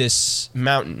move this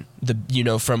mountain,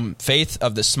 from faith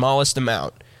of the smallest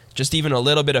amount, just even a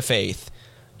little bit of faith,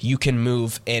 you can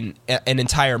move an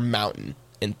entire mountain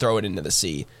and throw it into the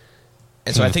sea.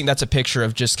 And so I think that's a picture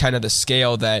of just kind of the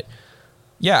scale that,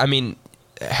 yeah, I mean,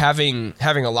 having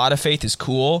a lot of faith is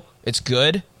cool. It's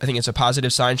good. I think it's a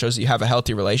positive sign, shows that you have a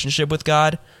healthy relationship with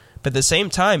God. But at the same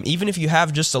time, even if you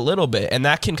have just a little bit, and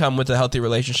that can come with a healthy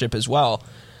relationship as well,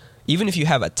 even if you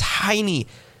have a tiny,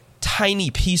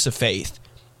 tiny piece of faith,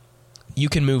 you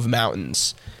can move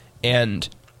mountains. And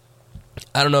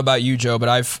I don't know about you, Joe, but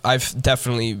I've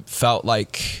definitely felt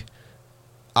like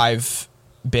I've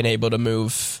been able to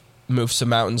move some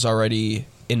mountains already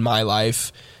in my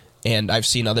life, and I've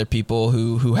seen other people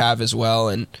who have as well.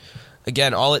 And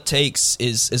again, all it takes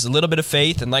is a little bit of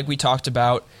faith, and like we talked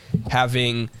about,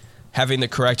 having the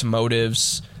correct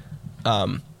motives,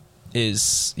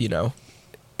 is,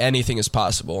 anything is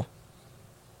possible.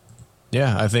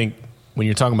 Yeah, I think when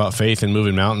you're talking about faith and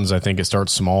moving mountains, I think it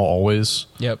starts small always.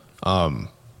 Yep.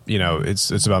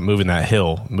 It's about moving that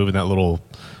hill, moving that little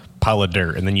pile of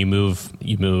dirt, and then you move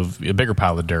a bigger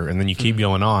pile of dirt, and then you keep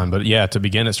going on. But yeah, to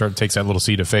begin, it takes that little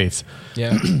seed of faith.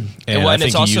 Yeah. and I think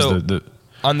it's also use the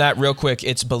on that real quick,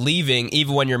 it's believing,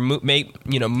 even when you're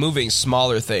moving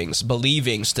smaller things,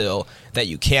 believing still that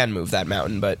you can move that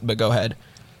mountain. But go ahead.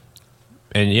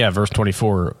 And yeah, verse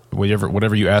 24,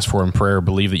 whatever you ask for in prayer,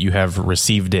 believe that you have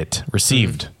received it.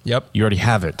 Received. Yep. You already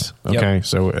have it. Okay. Yep.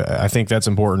 So I think that's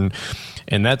important.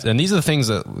 And these are the things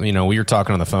that, we were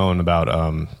talking on the phone about,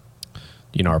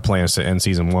 our plans to end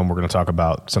season 1. We're going to talk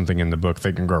about something in the book,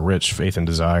 Think and Grow Rich, Faith and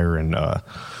Desire, and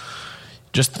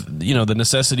just, the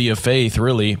necessity of faith,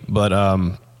 really. But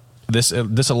this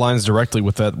aligns directly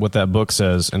with what that book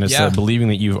says, and it's that believing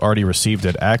that you've already received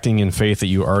it, acting in faith that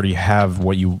you already have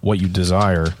what you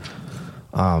desire.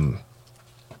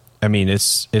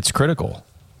 It's critical.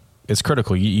 It's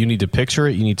critical. You need to picture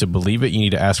it. You need to believe it. You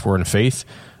need to ask for it in faith,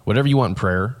 whatever you want in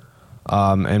prayer,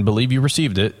 and believe you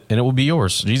received it, and it will be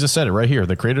yours. Jesus said it right here.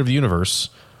 The creator of the universe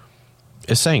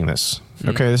is saying this.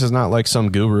 Okay, this is not like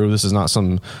some guru. This is not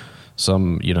some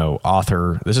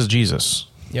author. This is Jesus.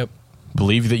 Yep.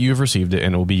 Believe that you have received it,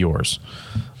 and it will be yours.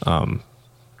 And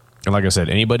like I said,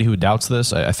 anybody who doubts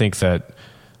this, I think that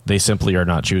they simply are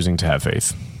not choosing to have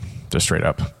faith. Just straight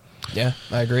up. Yeah,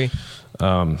 I agree.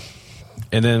 And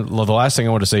then the last thing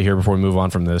I want to say here before we move on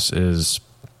from this is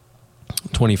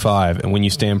 25. And when you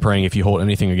stand praying, if you hold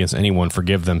anything against anyone,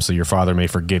 forgive them, so your Father may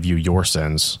forgive you your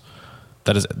sins.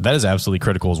 That is absolutely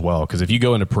critical as well. Because if you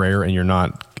go into prayer and you're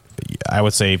not, I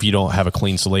would say, if you don't have a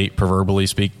clean slate, proverbially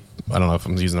speak, I don't know if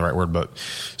I'm using the right word, but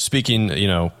speaking,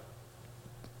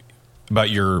 about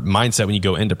your mindset when you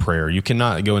go into prayer, you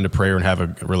cannot go into prayer and have a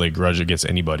grudge against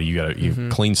anybody. You got to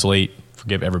clean slate,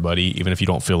 forgive everybody, even if you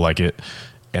don't feel like it,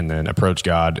 and then approach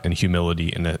God in humility,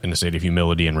 in a state of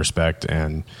humility and respect.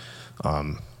 And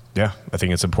I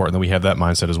think it's important that we have that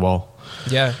mindset as well.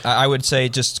 Yeah, I would say,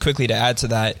 just quickly to add to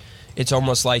that, it's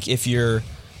almost like if you're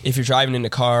driving in a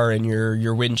car and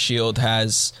your windshield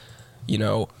has,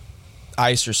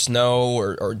 ice or snow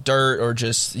or dirt or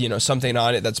just, something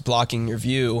on it that's blocking your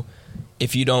view,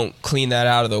 if you don't clean that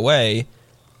out of the way,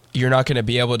 you're not going to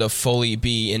be able to fully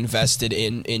be invested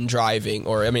in driving.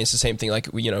 Or, it's the same thing like,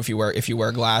 if you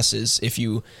wear glasses, if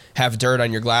you have dirt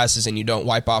on your glasses and you don't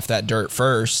wipe off that dirt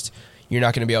first, you're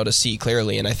not going to be able to see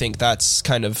clearly. And I think that's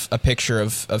kind of a picture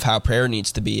of how prayer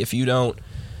needs to be. If you don't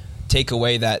take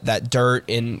away that dirt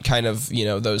and kind of,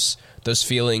 those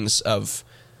feelings of,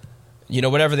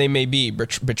 whatever they may be,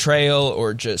 betrayal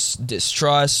or just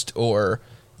distrust or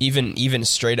even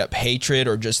straight up hatred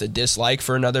or just a dislike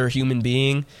for another human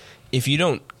being, if you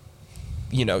don't,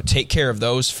 take care of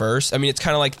those first. It's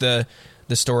kind of like the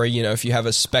story, if you have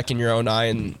a speck in your own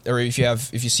eye or if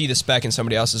you see the speck in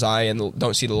somebody else's eye and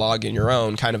don't see the log in your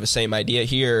own, kind of the same idea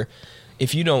here.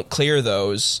 If you don't clear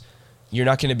those, you're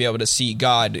not going to be able to see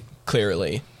God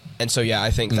clearly. And so, I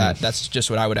think that's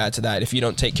just what I would add to that. If you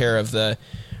don't take care of the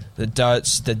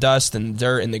dust and the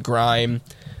dirt and the grime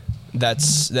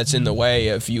that's in the way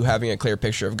of you having a clear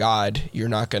picture of God, you're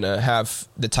not going to have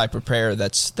the type of prayer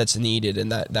that's needed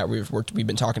and that we've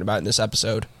been talking about in this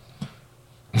episode.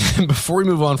 Before we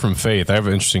move on from faith, I have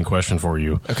an interesting question for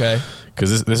you. Okay.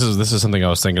 Because this is something I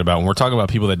was thinking about. When we're talking about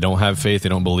people that don't have faith, they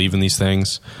don't believe in these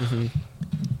things. Mm-hmm.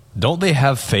 Don't they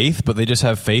have faith, but they just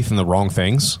have faith in the wrong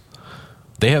things?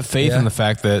 They have faith in the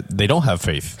fact that they don't have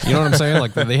faith. You know what I'm saying?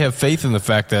 Like, they have faith in the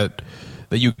fact that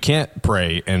you can't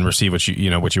pray and receive what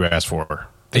you ask for.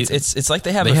 It's like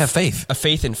they have faith. A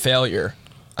faith in failure,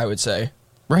 I would say.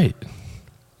 Right.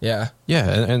 Yeah. Yeah,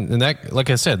 and that, like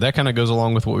I said, that kind of goes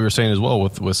along with what we were saying as well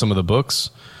with some of the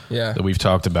books that we've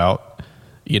talked about.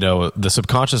 The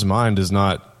subconscious mind does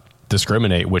not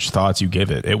discriminate which thoughts you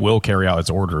give it. It will carry out its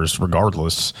orders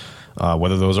regardless,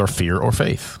 whether those are fear or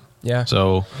faith. Yeah.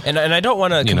 So, and I don't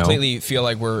want to completely feel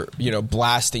like we're,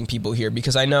 blasting people here,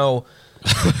 because I know,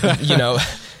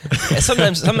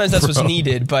 sometimes that's what's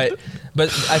needed, but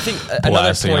I think another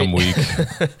blasting, point, I'm weak.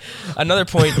 Another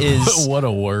point is, what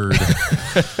a word.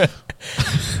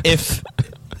 if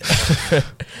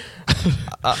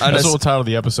that's what we'll title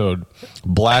the episode: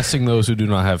 blasting those who do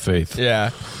not have faith. Yeah,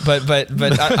 but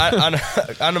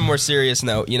on a more serious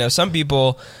note, some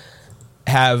people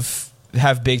have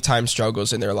big time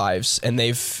struggles in their lives, and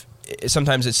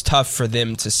sometimes it's tough for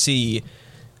them to see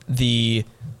the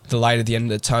light at the end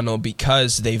of the tunnel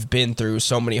because they've been through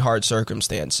so many hard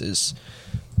circumstances.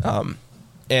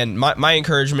 And my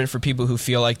encouragement for people who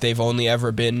feel like they've only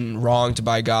ever been wronged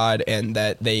by God and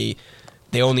that they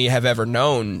only have ever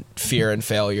known fear and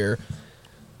failure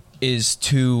is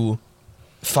to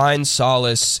find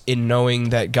solace in knowing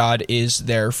that God is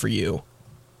there for you.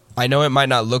 I know it might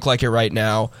not look like it right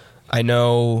now. I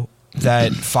know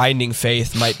that finding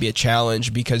faith might be a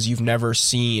challenge because you've never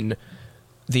seen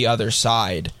the other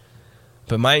side.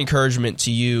 But my encouragement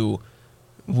to you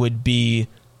would be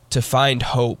to find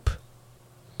hope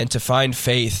and to find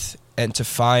faith and to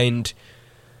find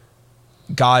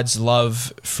God's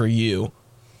love for you.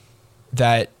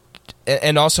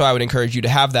 And also I would encourage you to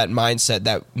have that mindset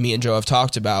that me and Joe have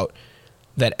talked about,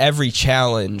 that every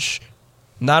challenge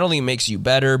not only makes you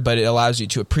better, but it allows you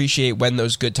to appreciate when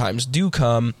those good times do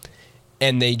come,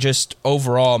 and they just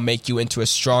overall make you into a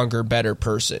stronger, better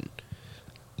person.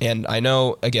 And I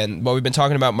know, again, what we've been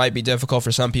talking about might be difficult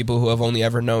for some people who have only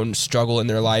ever known struggle in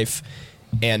their life,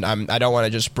 and I don't want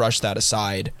to just brush that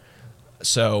aside.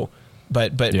 So,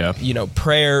 but yeah.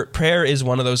 Prayer is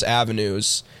one of those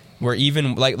avenues where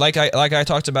even like I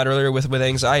talked about earlier with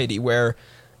anxiety, where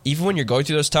even when you're going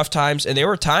through those tough times, and there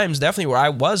were times definitely where I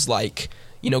was like,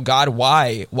 God,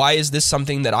 why is this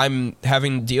something that I'm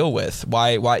having to deal with?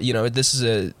 Why, this is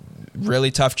a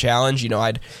really tough challenge.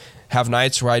 I'd have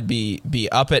nights where I'd be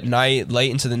up at night,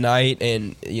 late into the night,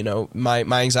 and,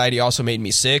 my anxiety also made me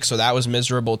sick, so that was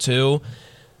miserable too.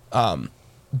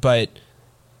 But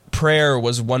prayer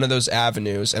was one of those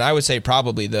avenues, and I would say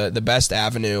probably the best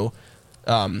avenue.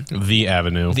 The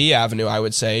avenue, I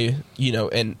would say,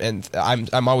 and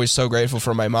I'm always so grateful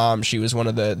for my mom. She was one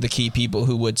of the key people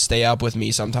who would stay up with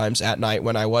me sometimes at night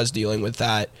when I was dealing with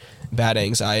that bad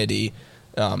anxiety.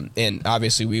 And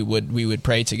obviously we would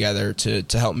pray together to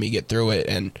help me get through it.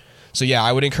 And so, yeah,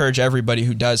 I would encourage everybody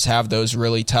who does have those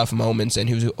really tough moments and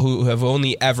who have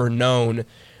only ever known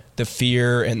the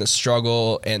fear and the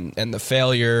struggle and the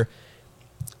failure,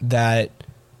 that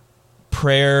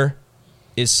prayer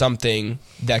is something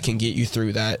that can get you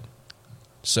through that.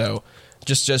 So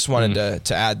just wanted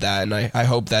to add that, and I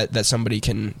hope that somebody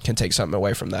can take something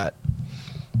away from that.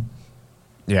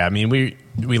 Yeah, I mean, we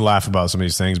laugh about some of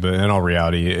these things, but in all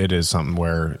reality, it is something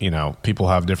where, people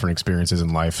have different experiences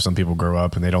in life. Some people grow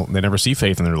up and they never see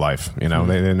faith in their life. Mm-hmm.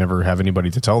 They never have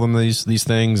anybody to tell them these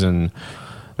things, and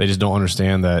they just don't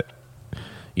understand that,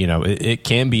 it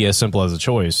can be as simple as a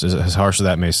choice, as harsh as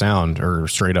that may sound, or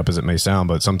straight up as it may sound,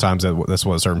 but sometimes that's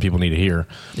what certain people need to hear.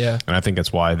 Yeah. And I think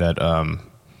that's why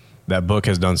that book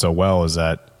has done so well, is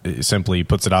that it simply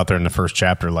puts it out there in the first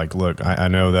chapter. Like, look, I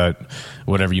know that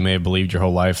whatever you may have believed your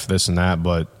whole life, this and that,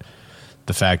 but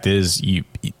the fact is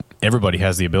everybody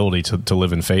has the ability to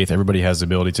live in faith. Everybody has the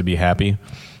ability to be happy.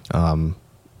 Not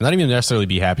even necessarily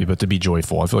be happy, but to be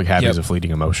joyful. I feel like happy is a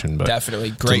fleeting emotion, but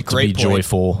definitely great to be point.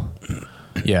 Joyful.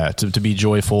 Yeah, to be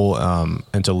joyful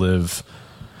and to live,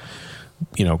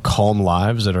 calm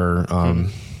lives that are.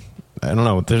 I don't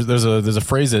know. There's a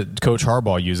phrase that Coach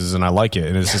Harbaugh uses, and I like it,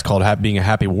 and it's just called being a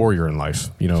happy warrior in life.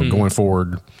 Going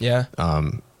forward. Yeah.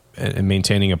 And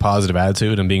maintaining a positive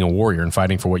attitude and being a warrior and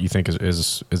fighting for what you think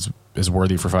is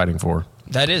worthy for fighting for.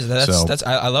 That's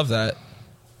I love that.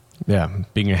 Yeah,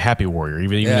 being a happy warrior,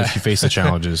 even if you face the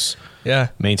challenges. Yeah,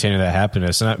 maintaining that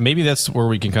happiness, and maybe that's where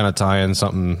we can kind of tie in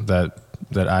something that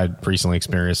I recently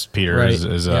experienced, Peter. Right.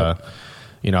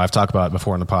 I've talked about it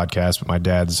before in the podcast, but my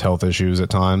dad's health issues at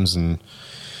times, and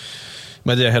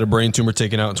my dad had a brain tumor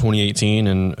taken out in 2018,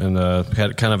 and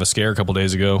had kind of a scare a couple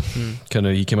days ago.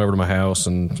 He came over to my house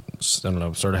and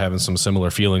started having some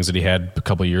similar feelings that he had a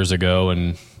couple years ago,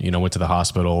 and went to the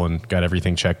hospital and got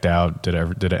everything checked out, did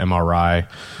an MRI.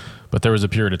 But there was a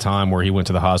period of time where he went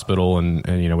to the hospital, and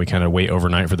we kind of wait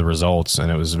overnight for the results,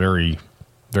 and it was very,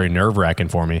 very nerve-wracking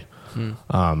for me.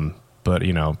 But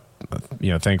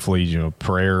thankfully,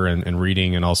 prayer and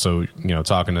reading, and also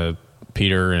talking to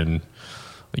Peter and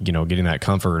getting that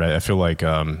comfort. I feel like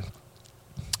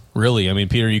really, I mean,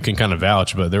 Peter, you can kind of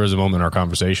vouch, but there was a moment in our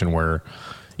conversation where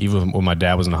even when my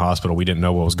dad was in the hospital, we didn't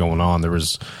know what was going on. There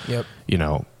was,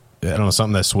 I don't know,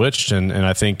 something that switched. And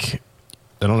I think,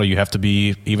 I don't know, you have to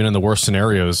be, even in the worst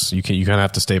scenarios, you kind of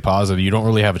have to stay positive. You don't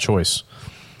really have a choice.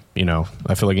 You know,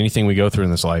 I feel like anything we go through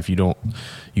in this life,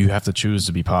 you have to choose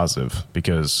to be positive,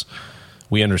 because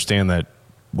we understand that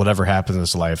whatever happens in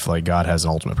this life, like, God has an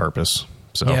ultimate purpose.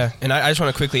 So yeah, and I just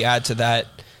want to quickly add to that,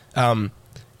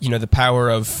 you know, the power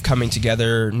of coming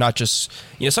together, not just,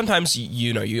 you know, sometimes,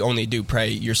 you know, you only do pray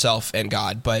yourself and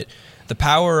God, but the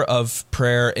power of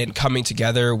prayer and coming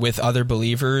together with other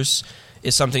believers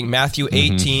is something. Matthew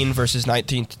 18, verses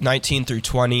 19 through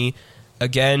 20.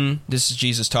 Again, this is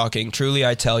Jesus talking. Truly,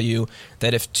 I tell you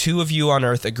that if two of you on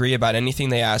earth agree about anything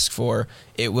they ask for,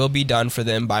 it will be done for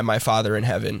them by my Father in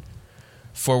heaven.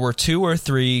 For where 2 or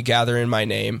 3 gather in my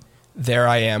name, there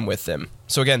I am with them.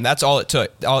 So again, that's all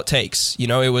it takes. You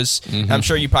know, it was, I'm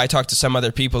sure you probably talked to some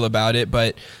other people about it,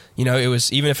 but, you know, it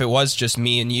was, even if it was just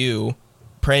me and you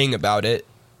praying about it,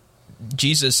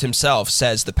 Jesus himself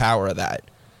says the power of that.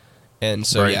 And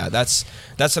so, yeah, that's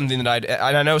something that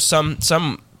I know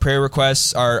some prayer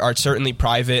requests are certainly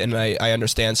private, and I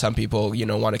understand some people, you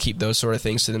know, want to keep those sort of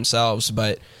things to themselves,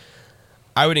 but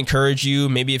I would encourage you,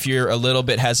 maybe if you're a little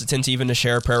bit hesitant even to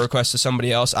share a prayer request to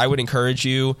somebody else, I would encourage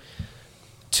you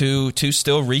to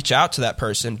still reach out to that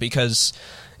person, because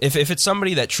if it's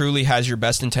somebody that truly has your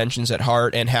best intentions at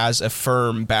heart and has a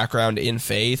firm background in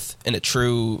faith and a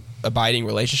true abiding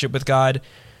relationship with God,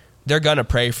 they're going to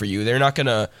pray for you. They're not going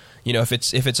to, you know, if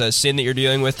it's a sin that you're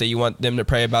dealing with that you want them to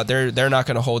pray about, they're not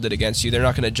going to hold it against you. They're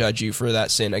not going to judge you for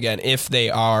that sin. Again, if they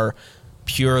are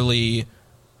purely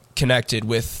connected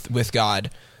with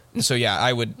God. And so, yeah,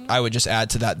 I would just add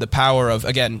to that, the power of,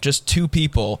 again, just 2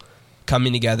 people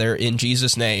coming together in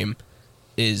Jesus' name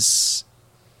is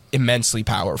immensely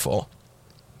powerful.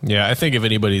 Yeah, I think if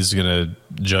anybody's going to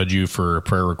judge you for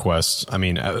prayer requests, I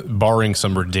mean, barring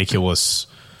some ridiculous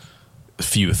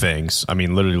few things, I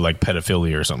mean, literally like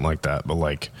pedophilia or something like that, but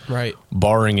like, right,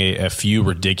 barring a few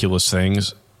ridiculous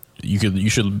things, you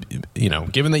should, you know,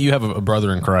 given that you have a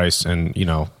brother in Christ, and, you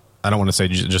know, I don't want to say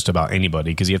just about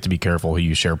anybody, because you have to be careful who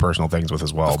you share personal things with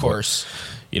as well. Of course.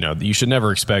 But, you know, you should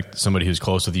never expect somebody who's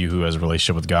close with you, who has a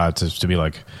relationship with God, to be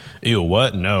like, ew,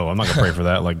 what? No, I'm not going to pray for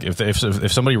that. Like,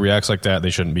 if somebody reacts like that, they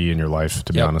shouldn't be in your life,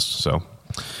 to be honest. So,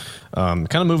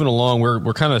 kind of moving along,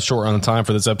 we're kind of short on time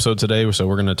for this episode today, so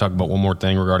we're going to talk about one more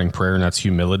thing regarding prayer, and that's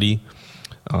humility,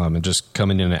 and just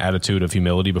coming in an attitude of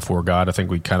humility before God. I think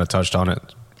we kind of touched on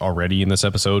it already in this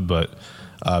episode, but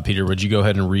Peter, would you go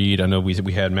ahead and read? I know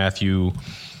we had Matthew,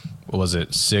 what was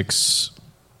it, 6,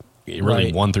 really,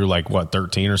 right, 1 through like, what,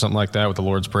 13 or something like that with the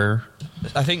Lord's Prayer?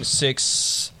 I think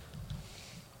 6,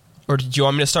 or do you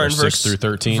want me to start in verse 6 through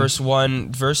 13? Verse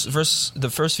 1,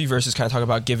 the first few verses kind of talk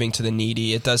about giving to the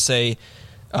needy. It does say...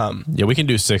 yeah, we can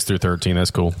do 6 through 13.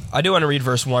 That's cool. I do want to read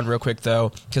verse 1 real quick,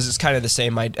 though, because it's kind of the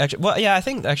same. I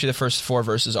think actually the first 4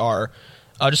 verses are.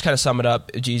 I'll just kind of sum it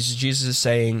up. Jesus is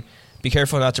saying, be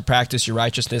careful not to practice your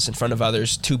righteousness in front of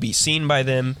others to be seen by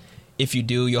them. If you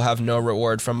do, you'll have no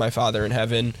reward from my Father in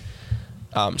heaven.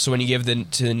 So when you give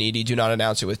to the needy, do not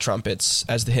announce it with trumpets,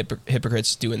 as the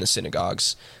hypocrites do in the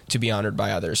synagogues, to be honored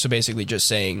by others. So basically just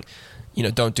saying, you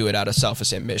know, don't do it out of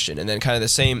selfish ambition. And then kind of the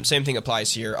same thing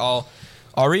applies here. I'll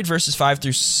read verses 5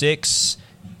 through 6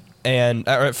 and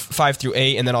 5 through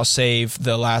 8, and then I'll save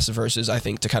the last verses, I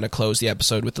think, to kind of close the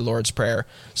episode with the Lord's Prayer.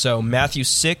 So Matthew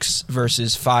 6,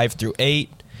 verses 5 through 8.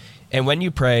 And when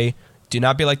you pray, do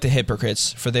not be like the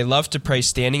hypocrites, for they love to pray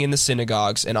standing in the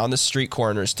synagogues and on the street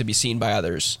corners to be seen by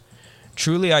others.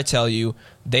 Truly I tell you,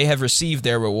 they have received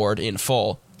their reward in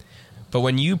full. But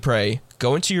when you pray,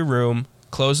 go into your room,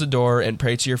 close the door, and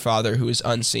pray to your Father who is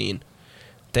unseen.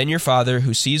 Then your Father,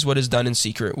 who sees what is done in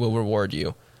secret, will reward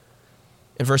you.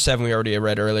 In verse 7, we already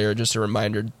read earlier, just a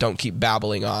reminder, don't keep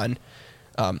babbling on.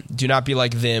 Do not be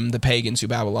like them, the pagans who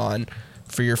babble on,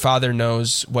 for your Father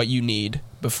knows what you need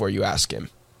before you ask him.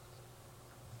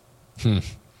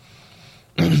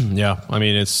 Yeah, I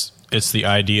mean, it's the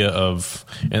idea of,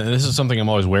 and this is something I'm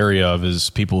always wary of,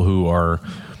 is people who are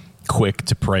quick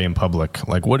to pray in public.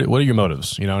 Like, what are your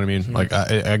motives? You know what I mean? Mm-hmm. Like,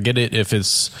 I get it if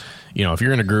it's, you know, if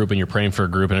you're in a group and you're praying for a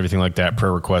group and everything like that,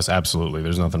 prayer requests, absolutely,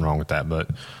 there's nothing wrong with that. But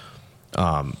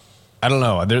I don't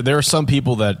know. There are some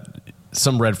people that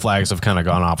some red flags have kind of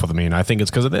gone off with me, and I think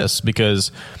it's because of this.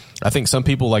 Because I think some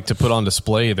people like to put on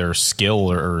display their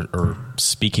skill or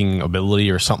speaking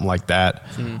ability or something like that,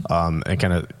 and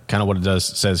kind of what it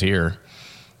says here.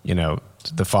 You know,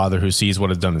 the Father who sees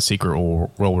what is done in secret will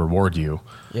reward you.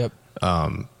 Yep.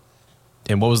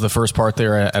 And what was the first part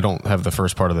there? I don't have the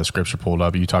first part of the scripture pulled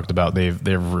up. You talked about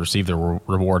they've received their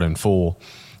reward in full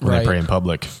when they pray in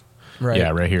public. Right. Yeah,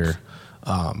 right here.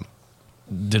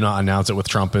 do not announce it with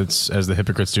trumpets as the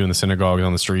hypocrites do in the synagogue and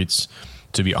on the streets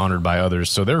to be honored by others.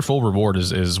 So their full reward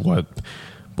is what,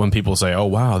 when people say, oh,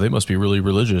 wow, they must be really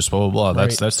religious, blah, blah, blah.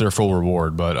 That's their full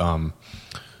reward. But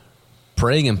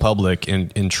praying in public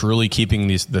and truly keeping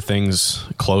the things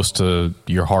close to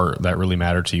your heart that really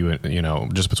matter to you, you know,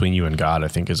 just between you and God, I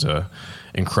think is a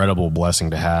incredible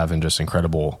blessing to have, and just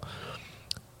incredible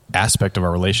aspect of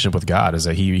our relationship with God is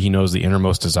that he knows the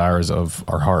innermost desires of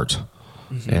our heart.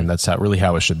 Mm-hmm. And that's really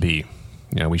how it should be.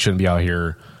 You know, we shouldn't be out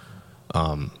here,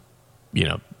 you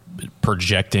know,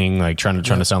 projecting, like trying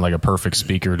to sound like a perfect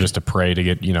speaker just to pray to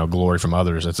get, you know, glory from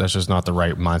others. That's just not the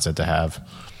right mindset to have.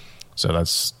 So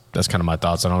that's kind of my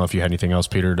thoughts. I don't know if you had anything else,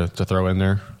 Peter, to throw in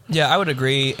there. Yeah, I would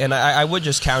agree. And I would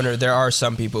just counter, there are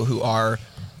some people who are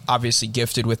obviously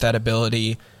gifted with that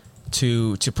ability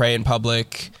to pray in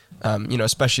public, you know,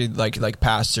 especially like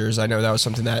pastors. I know that was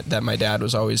something that my dad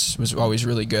was always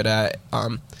really good at.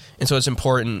 And so it's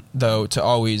important, though, to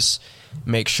always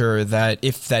make sure that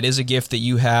if that is a gift that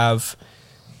you have,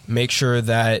 make sure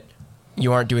that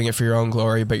you aren't doing it for your own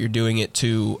glory, but you're doing it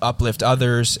to uplift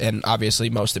others, and obviously,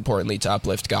 most importantly, to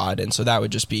uplift God. And so that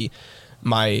would just be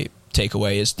my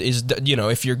takeaway is, you know,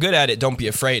 if you're good at it, don't be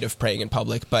afraid of praying in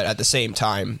public, but at the same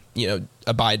time, you know,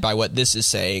 abide by what this is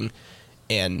saying,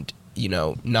 and, you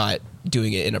know, not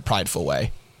doing it in a prideful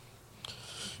way.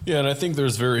 Yeah, and I think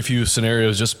there's very few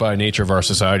scenarios just by nature of our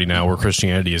society now where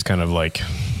Christianity is kind of like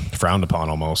frowned upon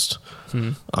almost.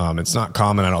 It's not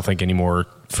common, I don't think, anymore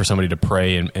for somebody to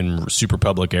pray in super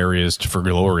public areas for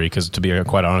glory, because to be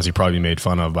quite honest, you'd probably be made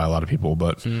fun of by a lot of people.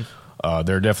 But there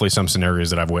are definitely some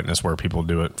scenarios that I've witnessed where people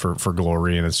do it for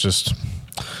glory, and it's just,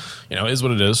 you know, it is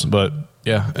what it is. But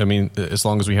yeah, I mean, as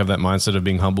long as we have that mindset of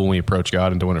being humble when we approach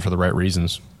God and doing it for the right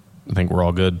reasons, I think we're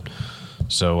all good.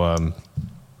 So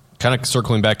kind of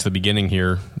circling back to the beginning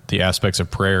here, the aspects of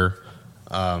prayer,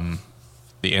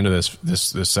 the end of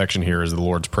this section here is the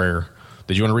Lord's Prayer.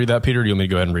 Did you want to read that, Peter? Or do you want me to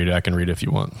go ahead and read it? I can read it if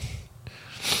you want.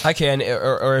 I can,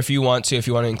 or if you want to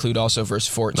include also verse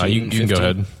 14. No, you can go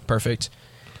ahead. Perfect.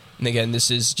 And again, this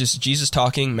is just Jesus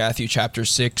talking, Matthew chapter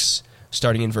 6,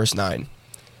 starting in verse 9.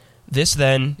 This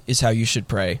then is how you should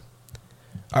pray.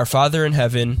 Our Father in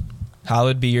heaven,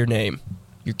 hallowed be your name.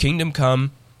 Your kingdom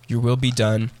come, your will be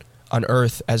done, on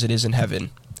earth as it is in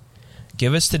heaven.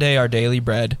 Give us today our daily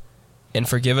bread, and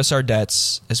forgive us our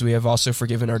debts, as we have also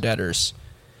forgiven our debtors.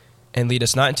 And lead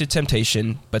us not into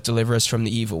temptation, but deliver us from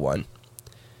the evil one.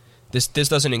 This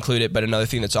doesn't include it, but another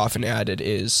thing that's often added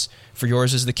is, for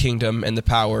yours is the kingdom and the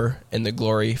power and the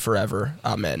glory forever.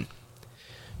 Amen.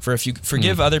 For if you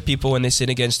forgive other people when they sin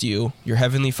against you, your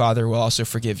heavenly Father will also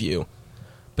forgive you.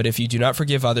 But if you do not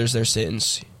forgive others their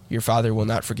sins, your Father will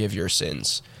not forgive your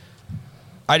sins.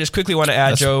 I just quickly want to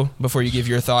add, Joe, before you give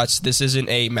your thoughts, this isn't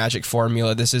a magic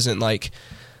formula. This isn't like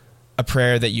a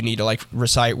prayer that you need to like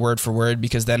recite word for word,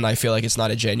 because then I feel like it's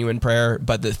not a genuine prayer.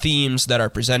 But the themes that are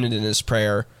presented in this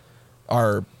prayer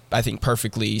are, I think,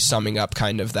 perfectly summing up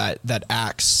kind of that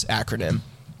ACTS acronym.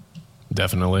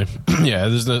 Definitely. Yeah,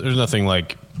 there's nothing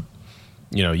like,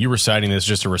 you know, you reciting this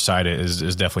just to recite it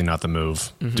is definitely not the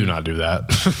move. Mm-hmm. Do not do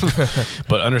that.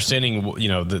 But understanding, you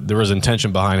know, there was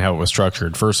intention behind how it was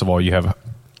structured. First of all, you have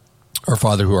our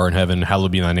Father who art in heaven,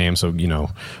 hallowed be thy name. So, you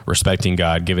know, respecting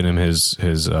God, giving him his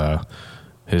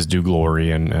due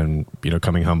glory, and you know,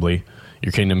 coming humbly.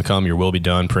 Your kingdom come, your will be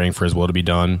done, praying for his will to be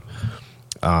done.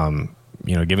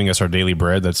 You know, giving us our daily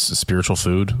bread, that's spiritual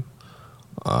food.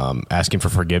 Asking for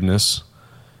forgiveness.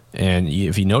 And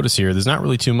if you notice here, there's not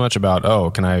really too much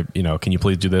about, can you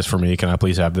please do this for me? Can I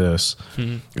please have this?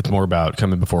 Mm-hmm. It's more about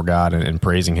coming before God and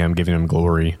praising him, giving him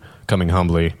glory, coming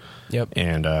humbly. Yep.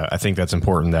 And I think that's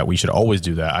important, that we should always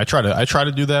do that. I try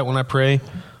to do that when I pray.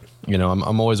 You know,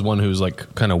 I'm always one who's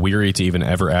like kind of weary to even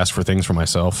ever ask for things for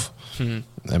myself.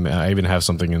 Mm-hmm. I mean, I even have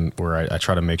something where I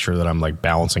try to make sure that I'm like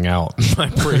balancing out my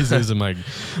praises and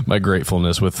my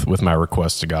gratefulness with my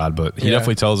requests to God. But he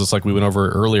definitely tells us, like we went over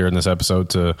earlier in this episode,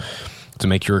 to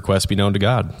make your requests be known to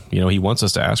God. You know, he wants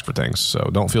us to ask for things. So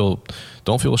don't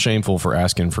feel shameful for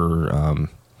asking for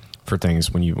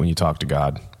things when you talk to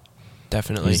God.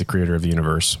 Definitely. He's the creator of the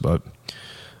universe. But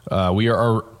we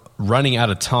are running out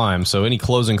of time. So any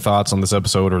closing thoughts on this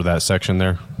episode or that section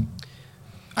there?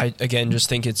 I, again, just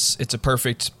think it's a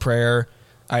perfect prayer.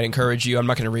 I'd encourage you, I'm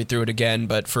not going to read through it again,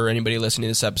 but for anybody listening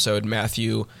to this episode,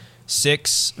 Matthew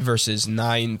 6, verses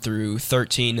 9 through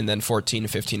 13, and then 14 to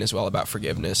 15 as well, about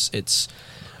forgiveness. It's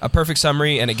a perfect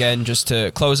summary. And again, just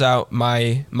to close out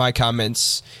my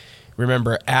comments,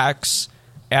 remember acts,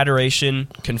 adoration,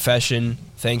 confession,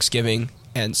 thanksgiving,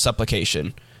 and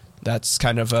supplication. That's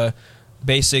kind of a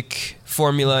basic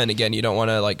formula. And again, you don't want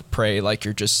to like pray like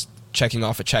you're just checking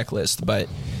off a checklist. But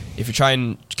if you're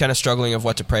kind of struggling of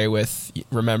what to pray with,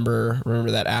 remember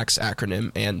that ACTS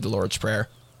acronym and the Lord's Prayer.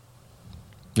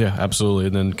 Yeah, absolutely.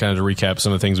 And then kind of to recap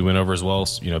some of the things we went over as well,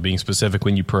 being specific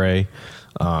when you pray,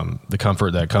 the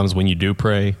comfort that comes when you do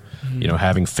pray,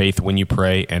 having faith when you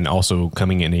pray, and also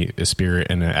coming in a spirit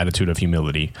and an attitude of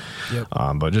humility. Yep.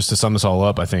 But just to sum this all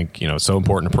up, I think, it's so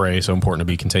important to pray, so important to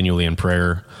be continually in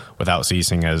prayer without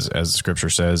ceasing, as Scripture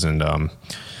says. And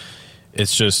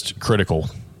it's just critical.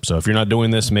 So if you're not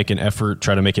doing this, make an effort,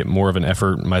 try to make it more of an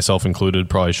effort, myself included,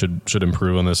 probably should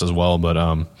improve on this as well.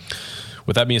 But,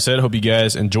 with that being said, I hope you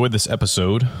guys enjoyed this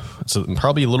episode. It's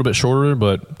probably a little bit shorter,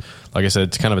 but like I said,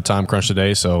 it's kind of a time crunch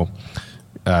today. So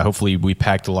hopefully we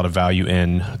packed a lot of value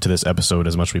in to this episode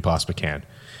as much as we possibly can.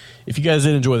 If you guys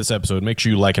did enjoy this episode, make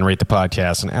sure you like and rate the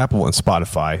podcast on Apple and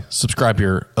Spotify. Subscribe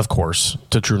here, of course,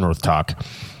 to True North Talk.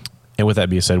 And with that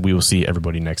being said, we will see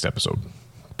everybody next episode.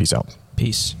 Peace out.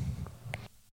 Peace.